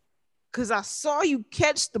know. Because I saw you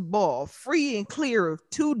catch the ball free and clear of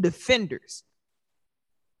 2 defenders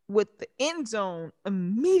with the end zone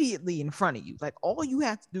immediately in front of you. Like, all you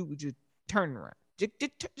have to do is just turn around.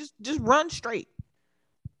 Just run straight.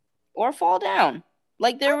 Or fall down.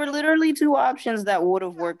 Like, there were literally 2 options that would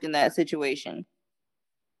have worked in that situation.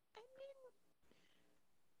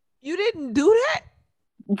 You didn't do that?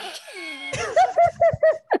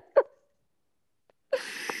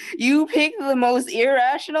 You picked the most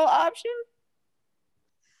irrational option?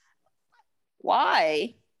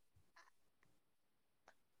 Why?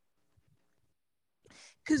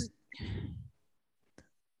 Because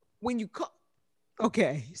when you call...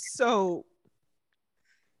 Okay, so...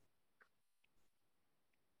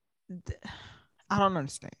 I don't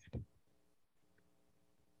understand.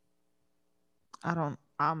 I'm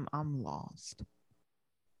lost.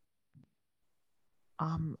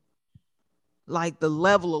 Like, the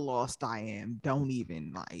level of lost I am, don't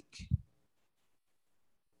even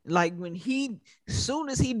like when soon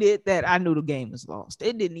as he did that, I knew the game was lost.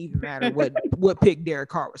 It didn't even matter what pick Derek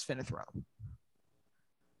Carr was finna throw.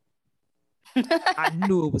 I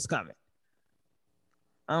knew it was coming.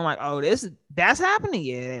 I'm like, oh, that's happening.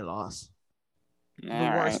 Yeah, they lost. The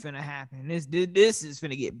worst finna happen. This is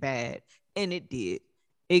finna get bad, and it did.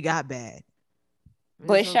 It got bad.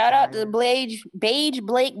 But shout out to Beige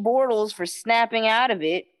Blake Bortles for snapping out of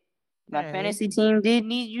it. My fantasy team did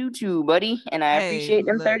need you too, buddy, and I appreciate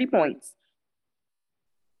them 30 points.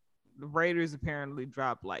 The Raiders apparently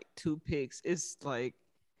dropped like 2 picks. It's like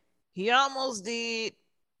he almost did.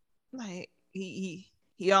 Like he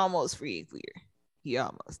almost free and clear. He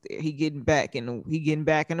almost there. He getting back in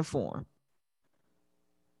the form.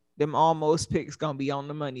 Them almost picks gonna be on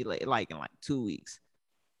the money like in 2 weeks.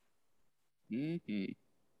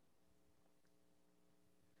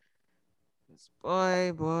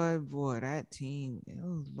 Boy, that team.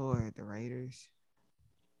 Oh Lord, the Raiders.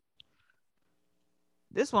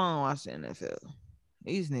 This one I don't watch the NFL.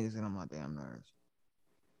 These niggas get on my damn nerves.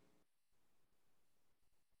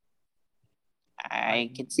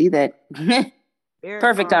 I can see that.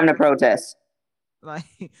 Perfect time to Carr, protest.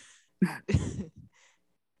 like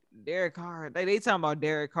Derek Carr. They talking about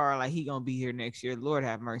Derek Carr like he gonna be here next year. Lord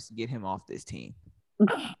have mercy, get him off this team.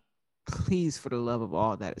 Please, for the love of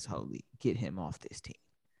all that is holy, get him off this team.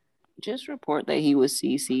 Just report that he was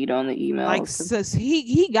CC'd on the emails. Like, says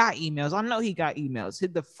he got emails. I know he got emails.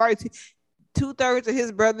 The first 2/3 of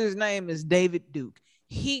his brother's name is David Duke.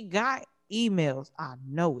 He got emails. I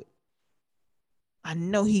know it. I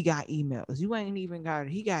know he got emails. You ain't even got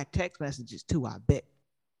it. He got text messages too, I bet.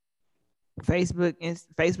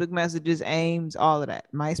 Facebook messages, AIMS, all of that.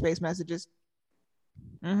 MySpace messages.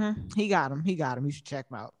 He got them. You should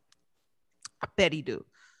check him out. I bet he do.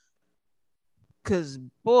 Cause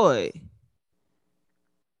boy,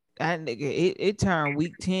 that nigga, it turned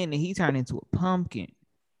week 10 and he turned into a pumpkin.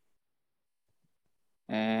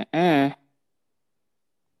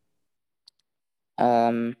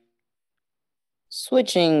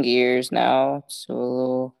 Switching gears now to a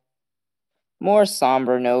little more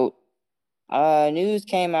somber note. News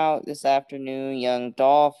came out this afternoon. Young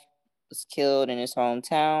Dolph was killed in his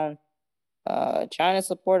hometown, trying to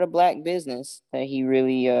support a black business that he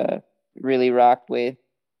really rocked with.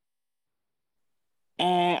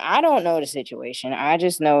 And I don't know the situation. I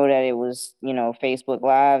just know that it was, Facebook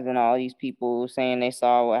Lives and all these people saying they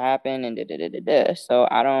saw what happened and da. So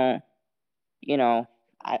I don't,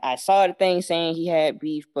 I saw the thing saying he had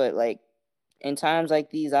beef, but like in times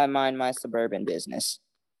like these, I mind my suburban business.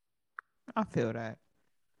 I feel that.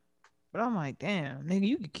 But I'm like, damn, nigga,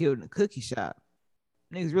 you get killed in a cookie shop.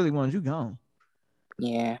 Niggas really want you gone.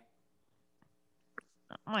 Yeah.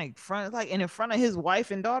 I'm like, in front of his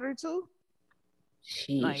wife and daughter too?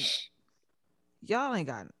 Sheesh. Like, y'all ain't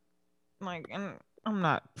got, like, and I'm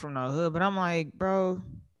not from the hood, but I'm like, bro,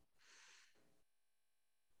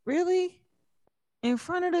 really? In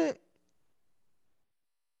front of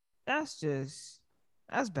that's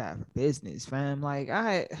bad for business, fam. Like,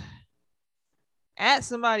 I at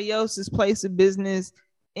somebody else's place of business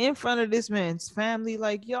in front of this man's family,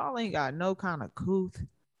 like, y'all ain't got no kind of couth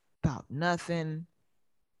about nothing.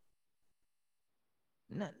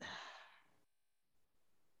 Nothing.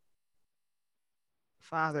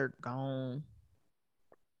 Father gone.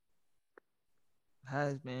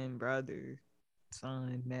 Husband, brother,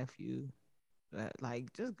 son, nephew.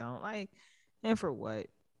 Like, just gone. Like, and for what?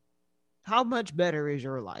 How much better is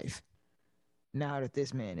your life now that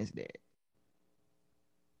this man is dead?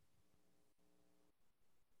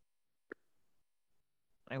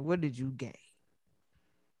 Like, what did you gain? I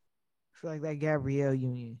feel like that Gabrielle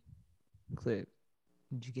Union clip.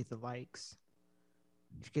 Did you get the likes?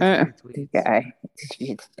 Did you get the retweets? Guy.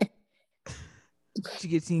 Did you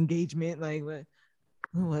get the engagement? Like, what?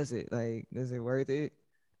 Who was it? Like, is it worth it?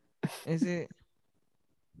 Is it?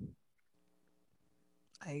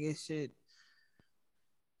 I guess shit.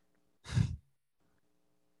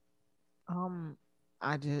 I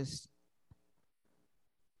just,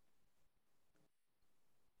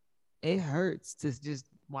 it hurts to just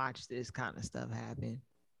watch this kind of stuff happen.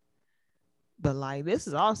 But like, this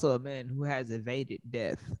is also a man who has evaded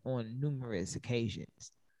death on numerous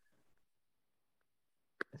occasions.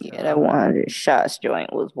 Yeah, so, that 100 shots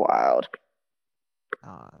joint was wild.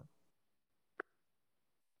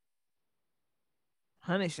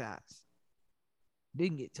 100 shots.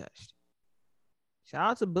 Didn't get touched.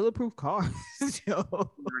 Shout out to Bulletproof Cars. Yo.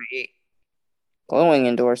 Great. Glowing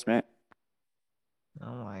endorsement.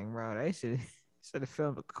 I'm like, bro, they should have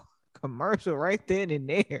filmed a commercial right then and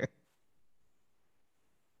there.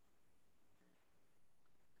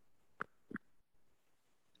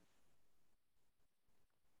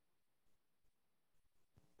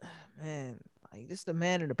 Man, like, just the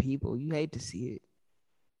man of the people. You hate to see it.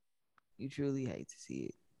 You truly hate to see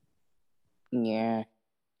it. Yeah.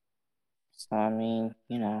 So, I mean,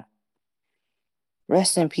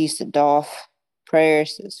 rest in peace to Dolph.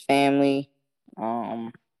 Prayers to his family.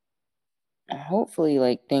 And hopefully,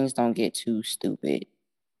 like, things don't get too stupid.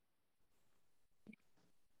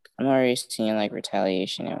 I'm already seeing, like,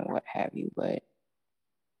 retaliation and what have you, but,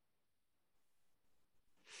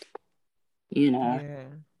 Yeah.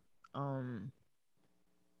 All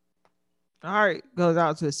right, goes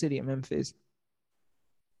out to the city of Memphis.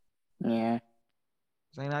 Yeah.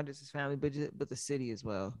 So not just his family, but the city as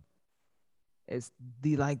well. It's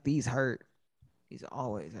these hurt. These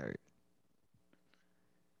always hurt.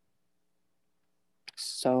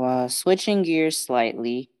 So switching gears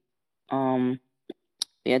slightly, we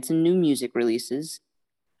had some new music releases.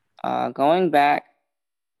 Going back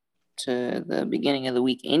to the beginning of the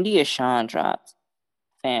week, India Shawn dropped.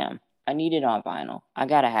 Fam, I need it on vinyl. I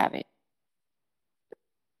gotta have it.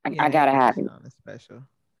 I gotta have it. It's special.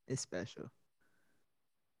 It's special.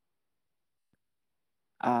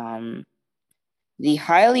 The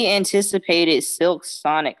highly anticipated Silk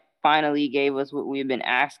Sonic finally gave us what we've been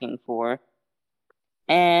asking for.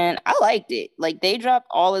 And I liked it. Like, they dropped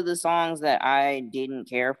all of the songs that I didn't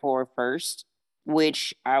care for first,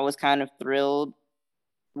 which I was kind of thrilled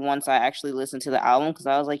once I actually listened to the album, because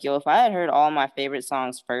I was like, yo, if I had heard all my favorite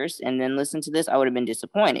songs first and then listened to this, I would have been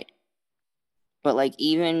disappointed. But like,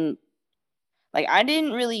 even like, I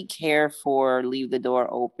didn't really care for Leave the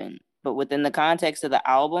Door Open, but within the context of the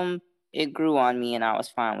album, it grew on me and I was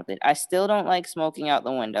fine with it. I still don't like Smoking Out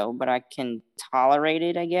the Window, but I can tolerate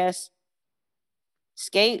it, I guess.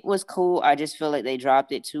 Skate was cool. I just feel like they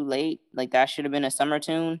dropped it too late. Like, that should have been a summer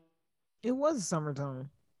tune. It was a summertime.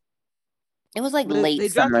 It was like they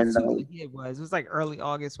late dropped summer it though. too. Yeah, it was. It was like early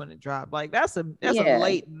August when it dropped. Like that's a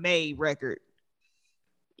late May record.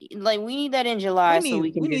 Like, we need that in July we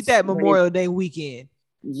need that Memorial Day weekend.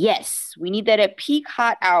 Yes, we need that at peak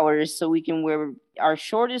hot hours so we can wear our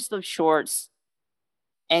shortest of shorts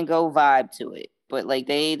and go vibe to it. But like,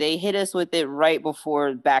 they hit us with it right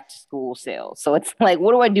before back to school sale. So it's like,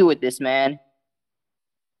 what do I do with this, man?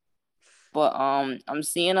 But I'm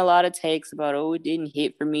seeing a lot of takes about, oh, it didn't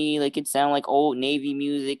hit for me. Like, it sounded like old Navy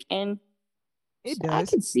music, and it does. I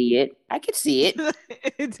can see it.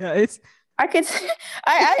 It does. I can see it.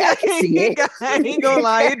 I ain't gonna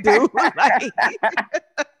lie, it do.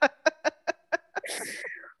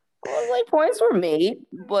 Well, like, points were made,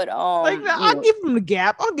 but like, I'll give him the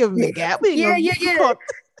gap. Yeah. Give him the gap.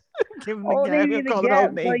 Give him the gap. Call it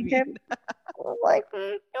Old Navy. Like,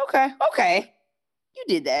 okay. You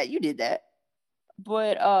did that.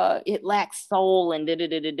 But it lacks soul and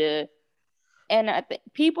da. And I think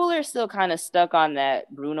people are still kind of stuck on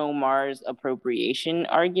that Bruno Mars appropriation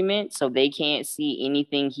argument, so they can't see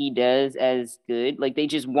anything he does as good. Like, they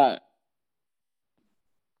just won't.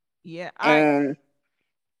 Yeah,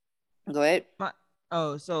 go ahead.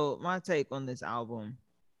 So my take on this album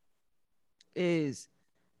is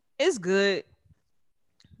it's good,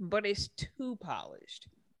 but it's too polished.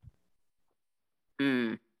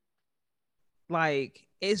 Like,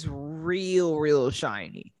 it's real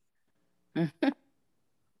shiny. Like,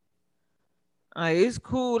 it's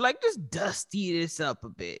cool. Like, just dusty this up a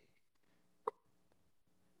bit.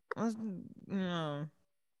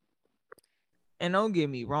 And don't get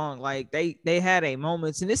me wrong, like they had a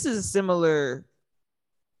moments, and this is a similar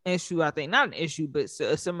issue, I think, not an issue, but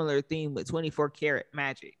a similar theme with 24 Karat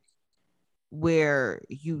Magic, where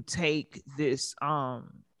you take this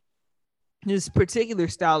particular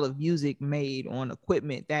style of music made on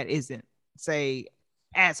equipment that isn't, say,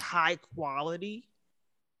 as high quality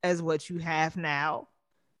as what you have now,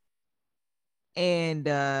 and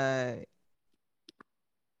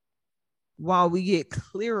while we get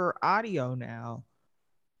clearer audio now,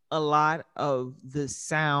 a lot of the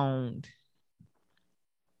sound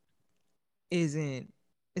it's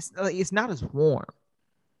not as warm.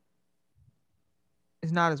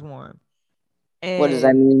 It's not as warm. And what does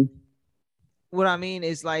that mean? What I mean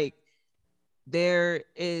is, like, there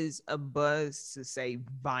is a buzz to say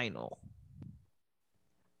vinyl.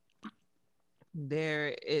 There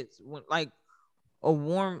is, like, a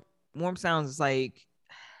warm sounds is like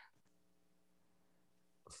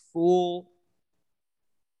full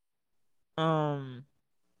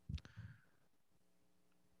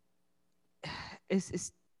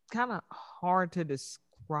it's kind of hard to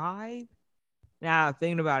describe now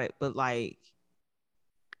thinking about it, but like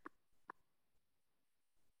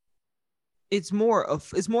it's more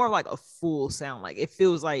like a full sound. Like, it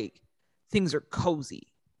feels like things are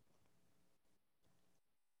cozy,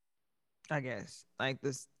 I guess, like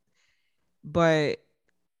this. But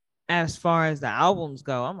as far as the albums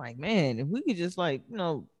go, I'm like, man, if we could just, like,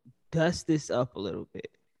 dust this up a little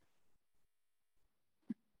bit,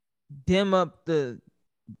 dim up the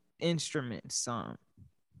instruments some.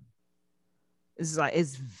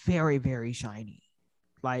 It's very, very shiny,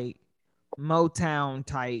 like Motown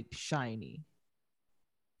type shiny.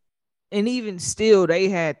 And even still, they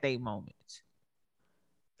had their moments.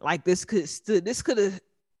 Like, this could have.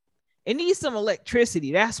 It needs some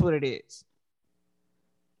electricity. That's what it is.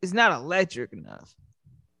 It's not electric enough.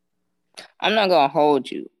 I'm not gonna hold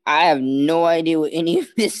you. I have no idea what any of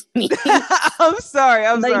this means. I'm sorry.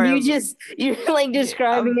 You're like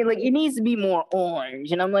describing it like it needs to be more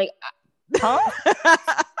orange, and I'm like, huh?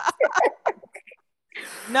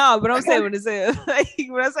 No, but I'm saying when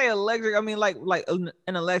I say electric, I mean like an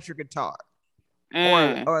electric guitar,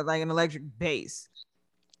 or like an electric bass,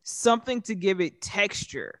 something to give it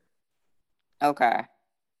texture. Okay.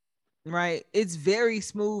 right? It's very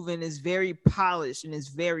smooth and it's very polished and it's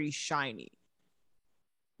very shiny.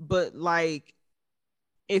 But like,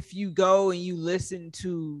 if you go and you listen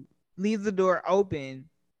to Leave the Door Open,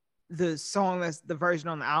 the song that's the version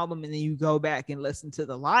on the album, and then you go back and listen to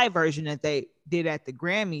the live version that they did at the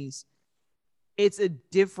Grammys, it's a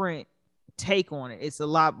different take on it. It's a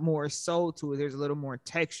lot more soul to it. There's a little more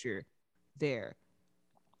texture there.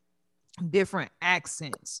 Different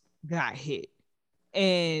accents got hit.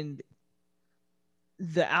 And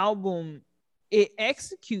the album, it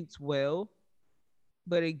executes well,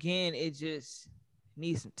 but again, it just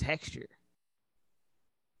needs some texture.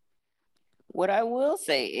 What I will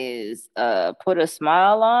say is, put a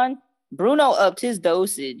smile on. Bruno upped his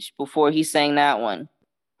dosage before he sang that one.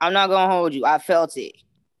 I'm not gonna hold you. I felt it,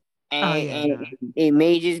 Oh yeah, and nah. it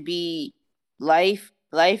may just be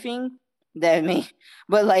lifing that may,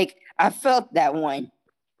 but like I felt that one.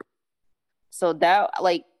 So that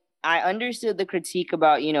like I understood the critique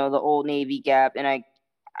about the Old Navy gap, and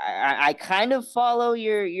I kind of follow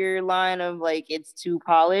your line of like it's too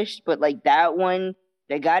polished, but like that one,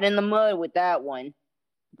 they got in the mud with that one.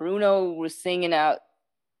 Bruno was singing out.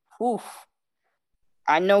 Oof.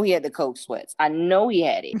 I know he had the coke sweats. I know he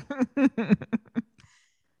had it.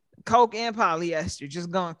 Coke and polyester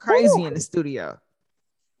just going crazy in the studio.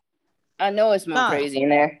 I know it smelled crazy in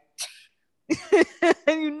there.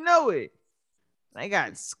 You know it. They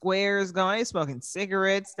got squares going. They smoking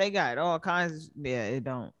cigarettes. They got all kinds of, yeah, it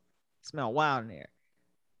don't smell wild in there.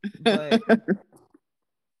 But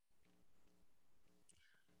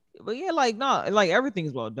but yeah, like no, like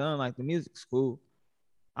everything's well done. Like the music's cool.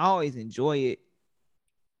 I always enjoy it.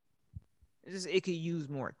 It's just it could use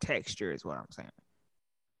more texture, is what I'm saying.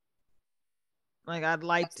 Like I'd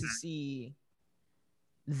like to see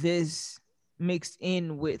this mixed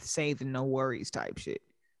in with Say the No Worries type shit.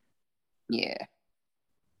 Yeah.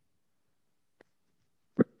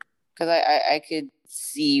 Because I could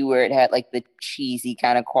see where it had like the cheesy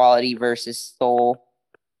kind of quality versus soul.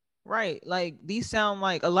 Right. Like these sound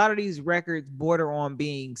like a lot of these records border on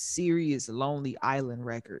being serious Lonely Island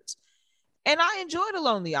records. And I enjoyed a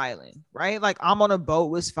Lonely Island, right? Like I'm on a boat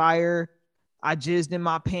was fire. I jizzed in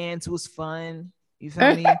my pants was fun. You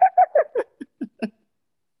feel me?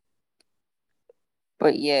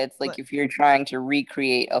 But yeah, it's like if you're trying to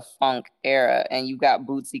recreate a funk era and you got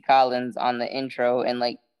Bootsy Collins on the intro and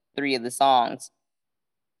like 3 of the songs,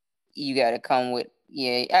 you got to come with,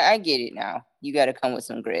 yeah, I get it now. You got to come with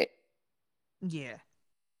some grit. Yeah.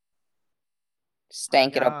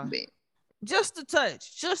 Stank it up a bit. Just a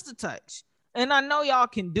touch. And I know y'all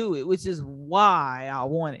can do it, which is why I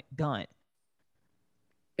want it done.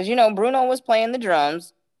 Because, Bruno was playing the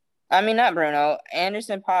drums. I mean, not Bruno.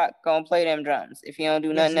 Anderson .Paak gonna play them drums. If he don't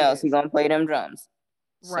do nothing else, he gonna play them drums.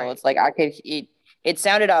 Right. So it's like it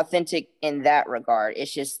sounded authentic in that regard.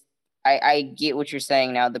 It's just I get what you're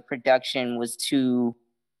saying now. The production was too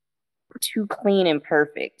clean and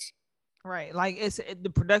perfect. Right. Like the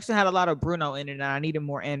production had a lot of Bruno in it, and I needed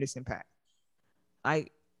more Anderson .Paak.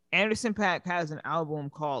 Like Anderson .Paak has an album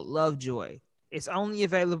called Lovejoy. It's only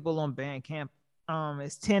available on Bandcamp.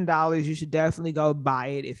 It's $10. You should definitely go buy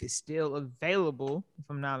it if it's still available. If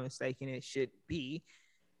I'm not mistaken, it should be.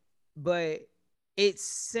 But it's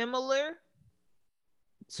similar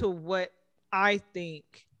to what I think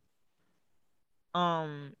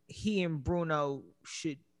he and Bruno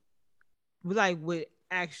should would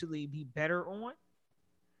actually be better on.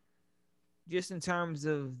 Just in terms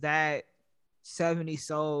of that 70s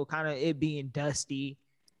soul, kind of it being dusty,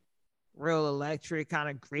 real electric, kind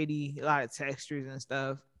of gritty, a lot of textures and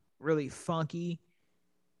stuff, really funky.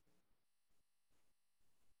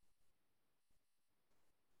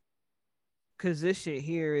 Cause this shit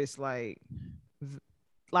here is like a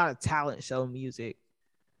lot of talent show music.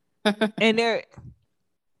 and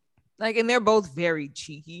they're both very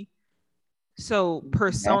cheeky. So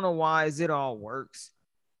persona wise, it all works.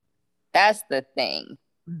 That's the thing.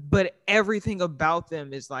 But everything about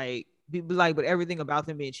them is but everything about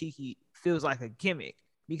them being cheeky feels like a gimmick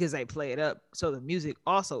because they play it up. So the music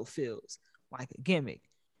also feels like a gimmick.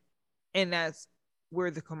 And that's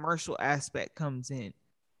where the commercial aspect comes in.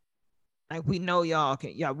 Like we know y'all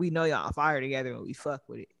fire together and we fuck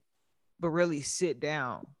with it. But really sit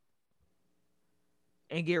down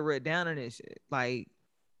and get rid down on this shit. Like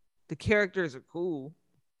the characters are cool.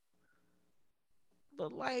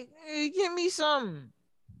 But like, hey, give me something.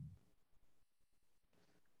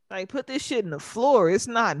 Like put this shit in the floor. It's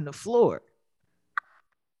not in the floor.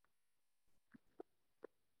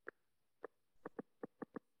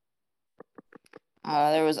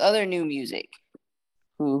 There was other new music.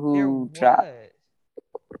 Who dropped?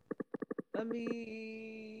 Let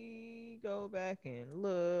me go back and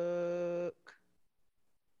look.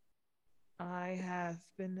 I have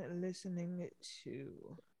been listening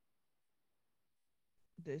to.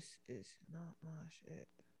 This is not my shit.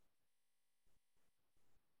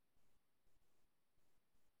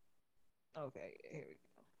 Okay, here we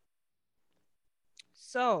go.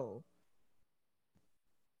 So,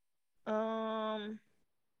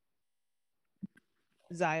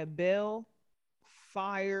 Zaya Bell,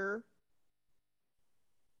 Fire.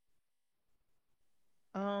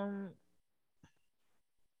 Not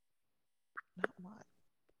my.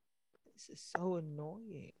 This is so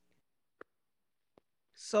annoying.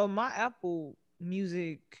 So my Apple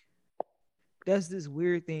Music does this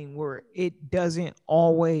weird thing where it doesn't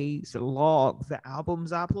always log the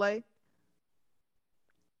albums I play.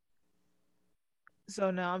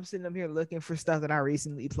 So now I'm sitting up here looking for stuff that I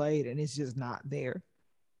recently played and it's just not there.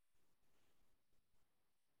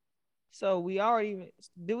 So we already,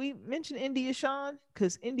 did we mention India Sean?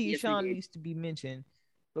 Because India Sean needs to be mentioned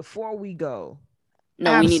before we go.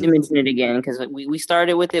 No, we need to mention it again because we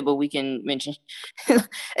started with it, but we can mention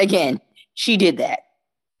again. She did that.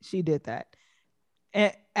 She did that.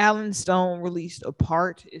 And Alan Stone released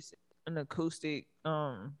Apart. It's an acoustic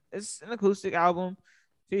album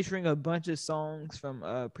featuring a bunch of songs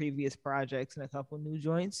from previous projects and a couple new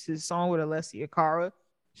joints. His song with Alessia Cara.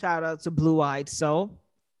 Shout out to Blue Eyed Soul.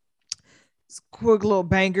 It's a quick little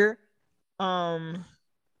banger.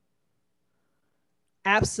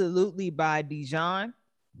 Absolutely by Dijon.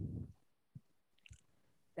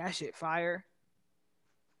 That shit fire.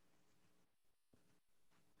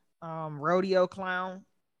 Rodeo Clown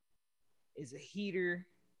is a heater.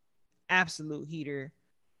 Absolute heater.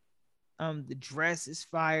 The dress is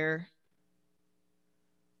fire.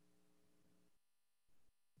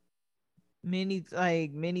 Many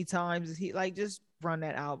times he like just run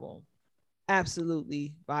that album.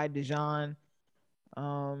 Absolutely by Dijon.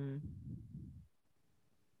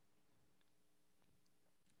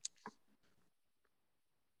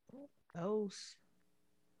 Those.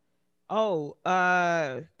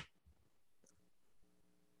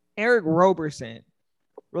 Eric Roberson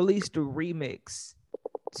released a remix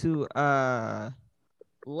to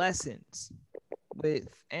Lessons with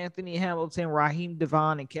Anthony Hamilton, Raheem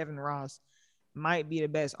Devon, and Kevin Ross. Might be the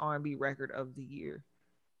best R&B record of the year.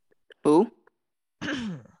 Who?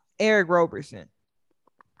 Eric Roberson.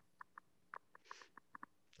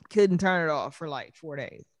 Couldn't turn it off for like 4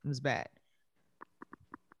 days. It was bad.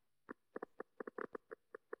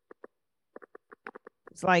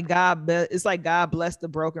 It's like God bless the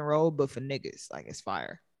broken road, but for niggas. Like, it's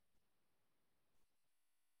fire.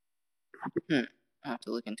 I have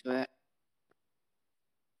to look into it.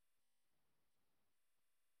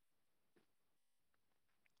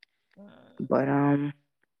 But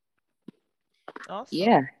also,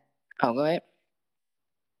 yeah. Oh, go ahead.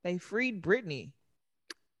 They freed Britney.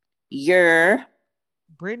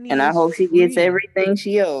 Britney, and I hope she gets everything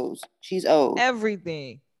she owes. She's owed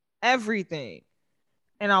everything.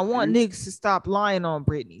 And I want niggas to stop lying on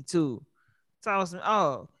Britney too.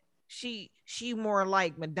 So she more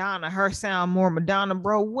like Madonna. Her sound more Madonna,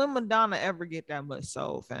 bro. When Madonna ever get that much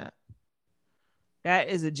soul, fam? That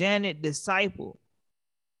is a Janet disciple.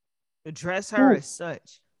 Address her as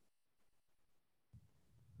such.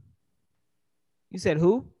 You said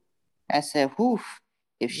who? I said who?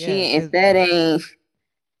 If that ain't,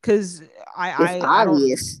 because it's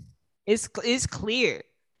obvious. It's clear.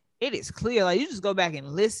 It is clear. Like, you just go back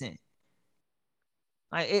and listen.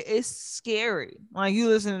 Like, it's scary. Like, you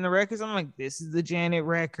listen to the records, I'm like, this is the Janet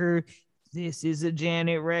record. This is a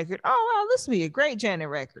Janet record. Oh, wow, this would be a great Janet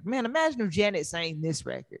record. Man, imagine if Janet sang this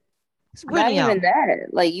record. It's not even that.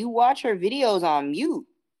 Like, you watch her videos on mute.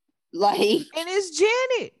 Like, and it's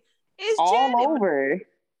Janet. It's all Janet over.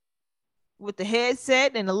 With the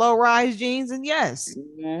headset and the low-rise jeans, and yes.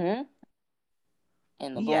 Mm-hmm.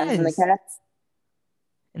 And the booms and the cats.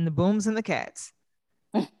 And the booms and the cats.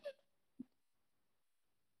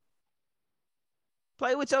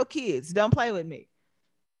 Play with your kids. Don't play with me.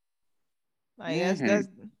 Like, that's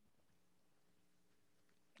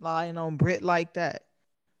lying on Brit like that.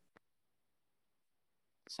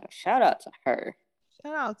 So shout out to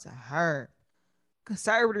her.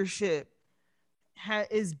 Conservatorship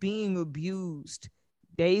is being abused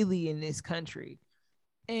daily in this country.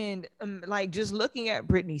 And like, just looking at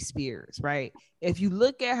Britney Spears, right? If you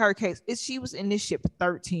look at her case, she was in this shit for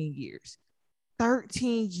 13 years.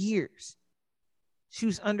 13 years. She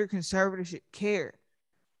was under conservatorship care.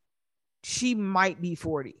 She might be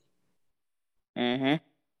 40.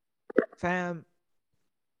 Fam,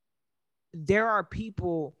 there are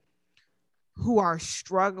people who are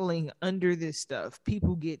struggling under this stuff.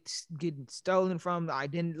 People getting stolen from,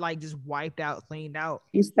 identity, like just wiped out, cleaned out.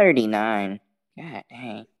 She's 39. God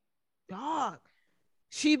dang. Dog.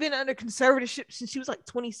 She been under conservatorship since she was like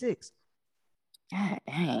 26. God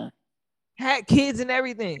dang. Had kids and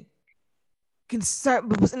everything. Oh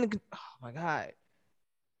my God.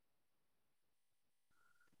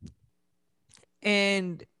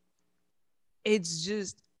 And it's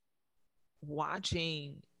just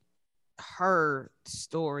watching her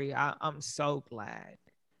story. I'm so glad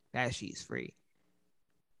that she's free.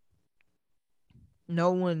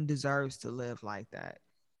 No one deserves to live like that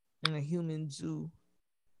in a human zoo.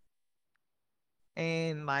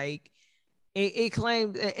 And like it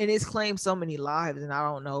claimed, and it's claimed so many lives, and I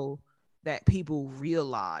don't know that people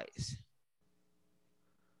realize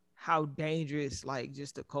how dangerous like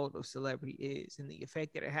just the cult of celebrity is and the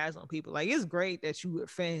effect that it has on people. Like, it's great that you are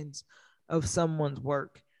fans of someone's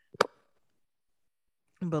work,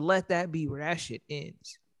 but let that be where that shit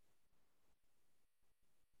ends.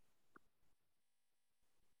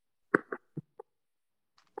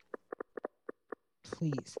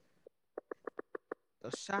 Please. So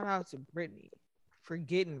shout out to Brittany for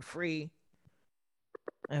getting free,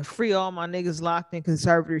 and free all my niggas locked in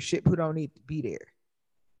conservatorship who don't need to be there.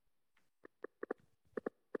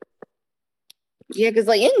 Yeah, because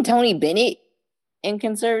like, isn't Tony Bennett in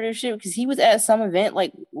conservatorship? Because he was at some event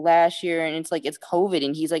like last year, and it's like it's COVID,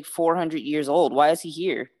 and he's like 400 years old. Why is he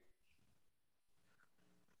here?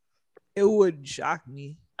 It wouldn't shock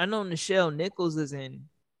me. I know Nichelle Nichols is in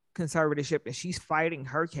conservatorship, and she's fighting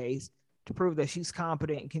her case to prove that she's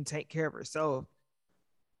competent and can take care of herself.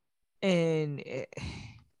 And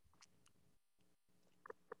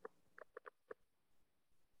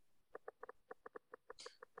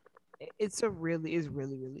it's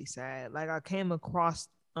really sad. Like, I came across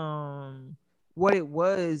what it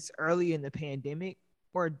was early in the pandemic,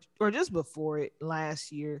 or just before it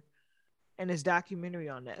last year, and this documentary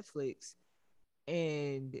on Netflix,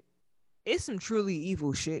 and it's some truly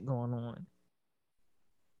evil shit going on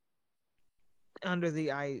under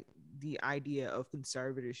the idea of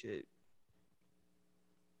conservatorship.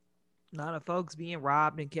 A lot of folks being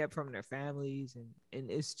robbed and kept from their families, and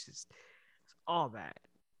it's all bad.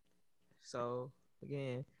 So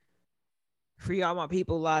again, free all my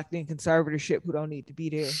people locked in conservatorship who don't need to be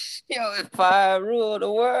there. Yo, if I rule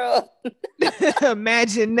the world.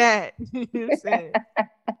 Imagine that. You know what I'm saying?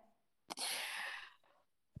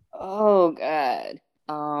 Oh God.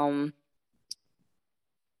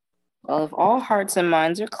 Well, if all hearts and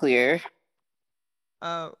minds are clear,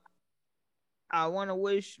 I want to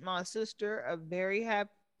wish my sister a very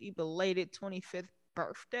happy belated 25th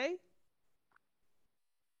birthday.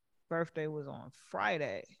 Birthday was on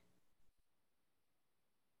Friday.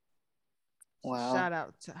 wow. Shout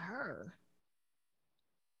out to her.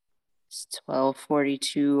 It's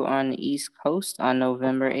 12:42 on the East Coast on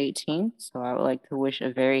November 18th. So I would like to wish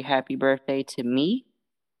a very happy birthday to me.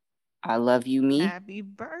 I love you, me. Happy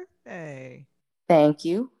birthday. Thank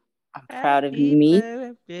you. I'm proud of you, me.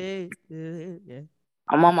 Birthday.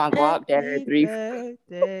 I'm on my guap dad at 3.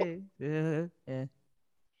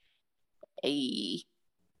 Hey.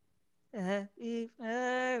 Happy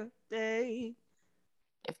birthday.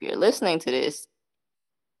 If you're listening to this,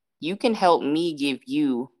 you can help me give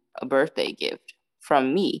you a birthday gift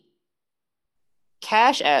from me.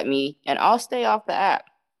 Cash at me, and I'll stay off the app.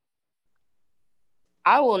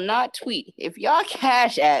 I will not tweet. If y'all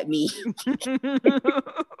cash at me,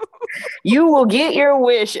 you will get your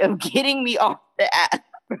wish of getting me off the app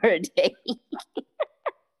for a day.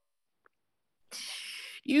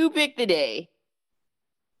 You pick the day.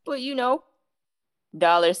 But $,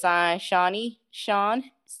 Shawnee, Sean,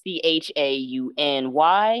 CHAUNY,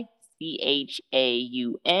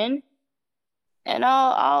 CHAUN. And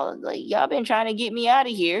I'll like, y'all been trying to get me out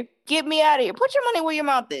of here. Get me out of here. Put your money where your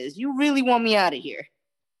mouth is. You really want me out of here.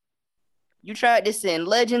 You tried to send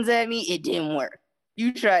legends at me. It didn't work.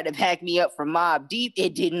 You tried to pack me up for Mob Deep.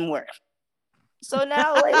 It didn't work. So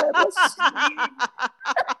now let's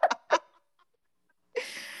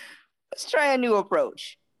try a new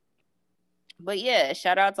approach. But yeah,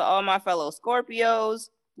 shout out to all my fellow Scorpios.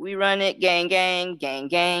 We run it. Gang, gang, gang,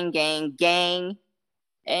 gang, gang, gang.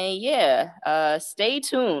 And yeah, stay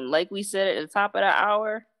tuned. Like we said at the top of the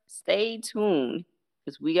hour, stay tuned.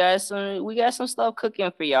 Because we got some stuff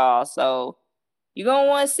cooking for y'all. So you're gonna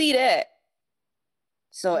want to see that.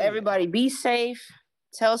 So everybody be safe.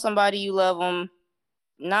 Tell somebody you love them.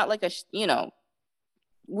 Not like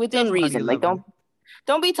within reason. Like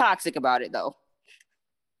don't be toxic about it though.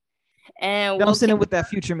 And don't send it with that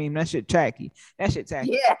future meme. That shit tacky. That shit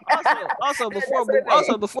tacky. Yeah. Also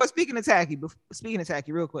before speaking of tacky,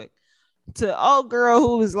 real quick, to old girl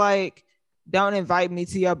who was like, don't invite me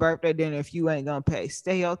to your birthday dinner if you ain't gonna pay.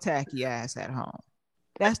 Stay your tacky ass at home.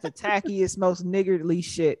 That's the tackiest, most niggardly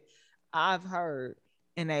shit I've heard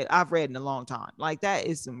and that I've read in a long time. Like that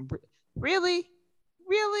is some really.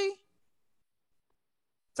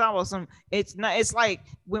 Talking about some, it's not. It's like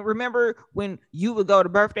remember when you would go to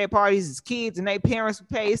birthday parties as kids and their parents would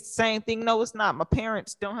pay. It's the same thing. No, it's not. My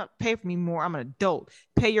parents don't have to pay for me more. I'm an adult.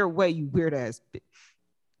 Pay your way, you weird ass bitch.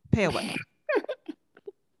 Pay away.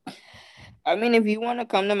 I mean, if you want to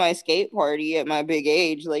come to my skate party at my big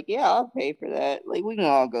age, like, yeah, I'll pay for that. Like, we can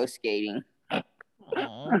all go skating.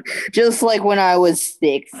 Just like when I was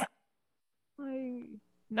 6.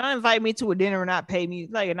 Not invite me to a dinner and not pay me,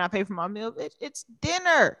 like, not pay for my meal. It's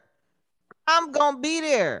dinner. I'm gonna be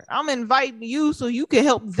there. I'm inviting you so you can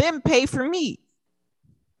help them pay for me.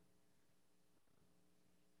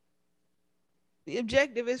 The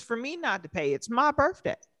objective is for me not to pay. It's my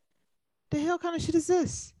birthday. The hell kind of shit is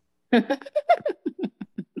this? Kind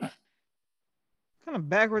of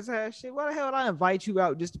backwards ass shit. Why the hell would I invite you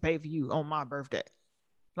out just to pay for you on my birthday?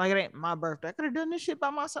 Like, it ain't my birthday. I could have done this shit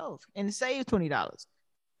by myself and saved $20.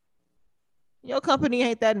 Your company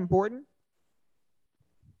ain't that important.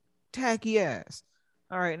 Tacky ass.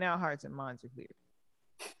 All right, now hearts and minds are clear.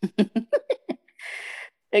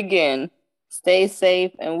 Again, stay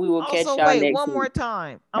safe, and we will catch y'all next week. One more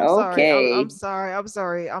time. I'm sorry. I'm sorry.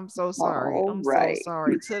 I'm so sorry. I'm so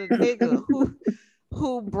sorry to the nigga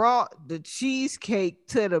who brought the cheesecake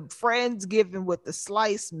to the Friendsgiving with the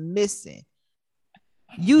slice missing.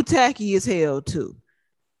 You tacky as hell too.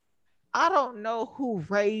 I don't know who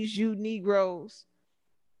raised you Negroes,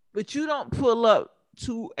 but you don't pull up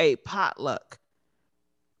to a potluck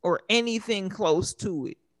or anything close to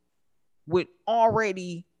it with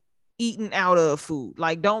already eaten out of food.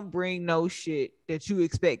 Like, don't bring no shit that you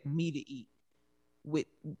expect me to eat with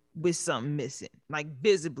something missing, like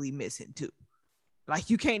visibly missing too. Like,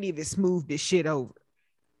 you can't even smooth this shit over.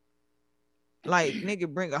 Like,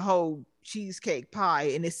 nigga, bring a whole cheesecake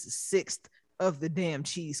pie and it's the 6th of the damn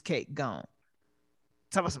cheesecake gone.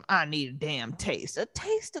 Tell us, I need a damn taste. A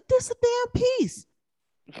taste of this a damn piece.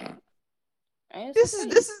 This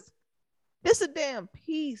is a damn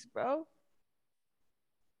piece, bro.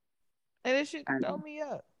 And it should throw me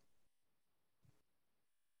up.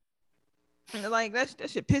 And like that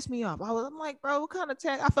shit pissed me off. I'm like, bro, what kind of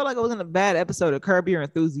tag? I felt like I was in a bad episode of Curb Your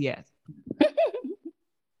Enthusiasm.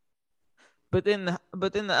 But then the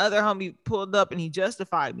other homie pulled up and he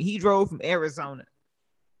justified me. He drove from Arizona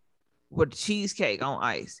with cheesecake on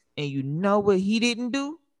ice. And you know what he didn't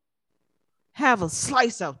do? Have a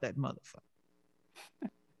slice out that motherfucker.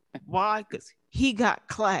 Why? Because he got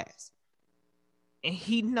class. And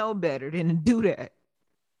he know better than to do that.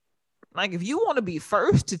 Like, if you want to be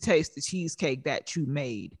first to taste the cheesecake that you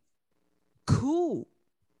made, cool.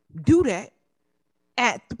 Do that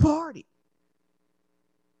at the party.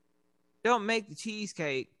 Don't make the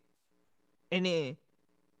cheesecake and then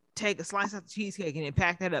take a slice of the cheesecake and then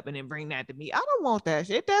pack that up and then bring that to me. I don't want that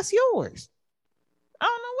shit. That's yours. I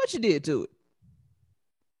don't know what you did to it.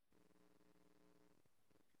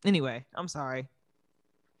 Anyway, I'm sorry.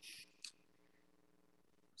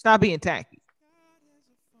 Stop being tacky.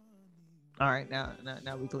 All right, now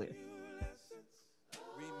we clear.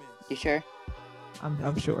 You sure?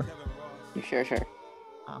 I'm sure. You sure?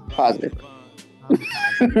 I'm positive.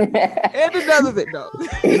 And another thing, though.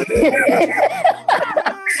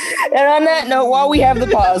 And on that note, while we have the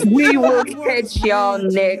pause, we will catch y'all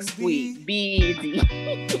next week. Be easy.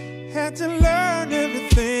 Had to learn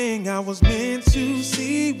everything I was meant to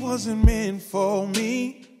see wasn't meant for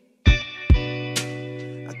me.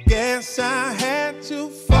 I guess I had to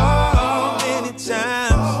fall many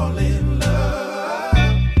times. Fall in love.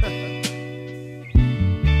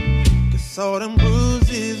 'Cause all them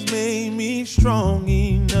bruises made me strong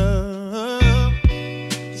enough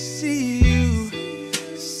to see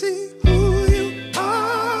who you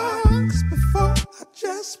are. 'Cause before I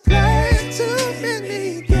just played too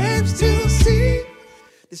many games to see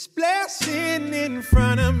this blessing in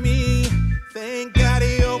front of me. Thank God.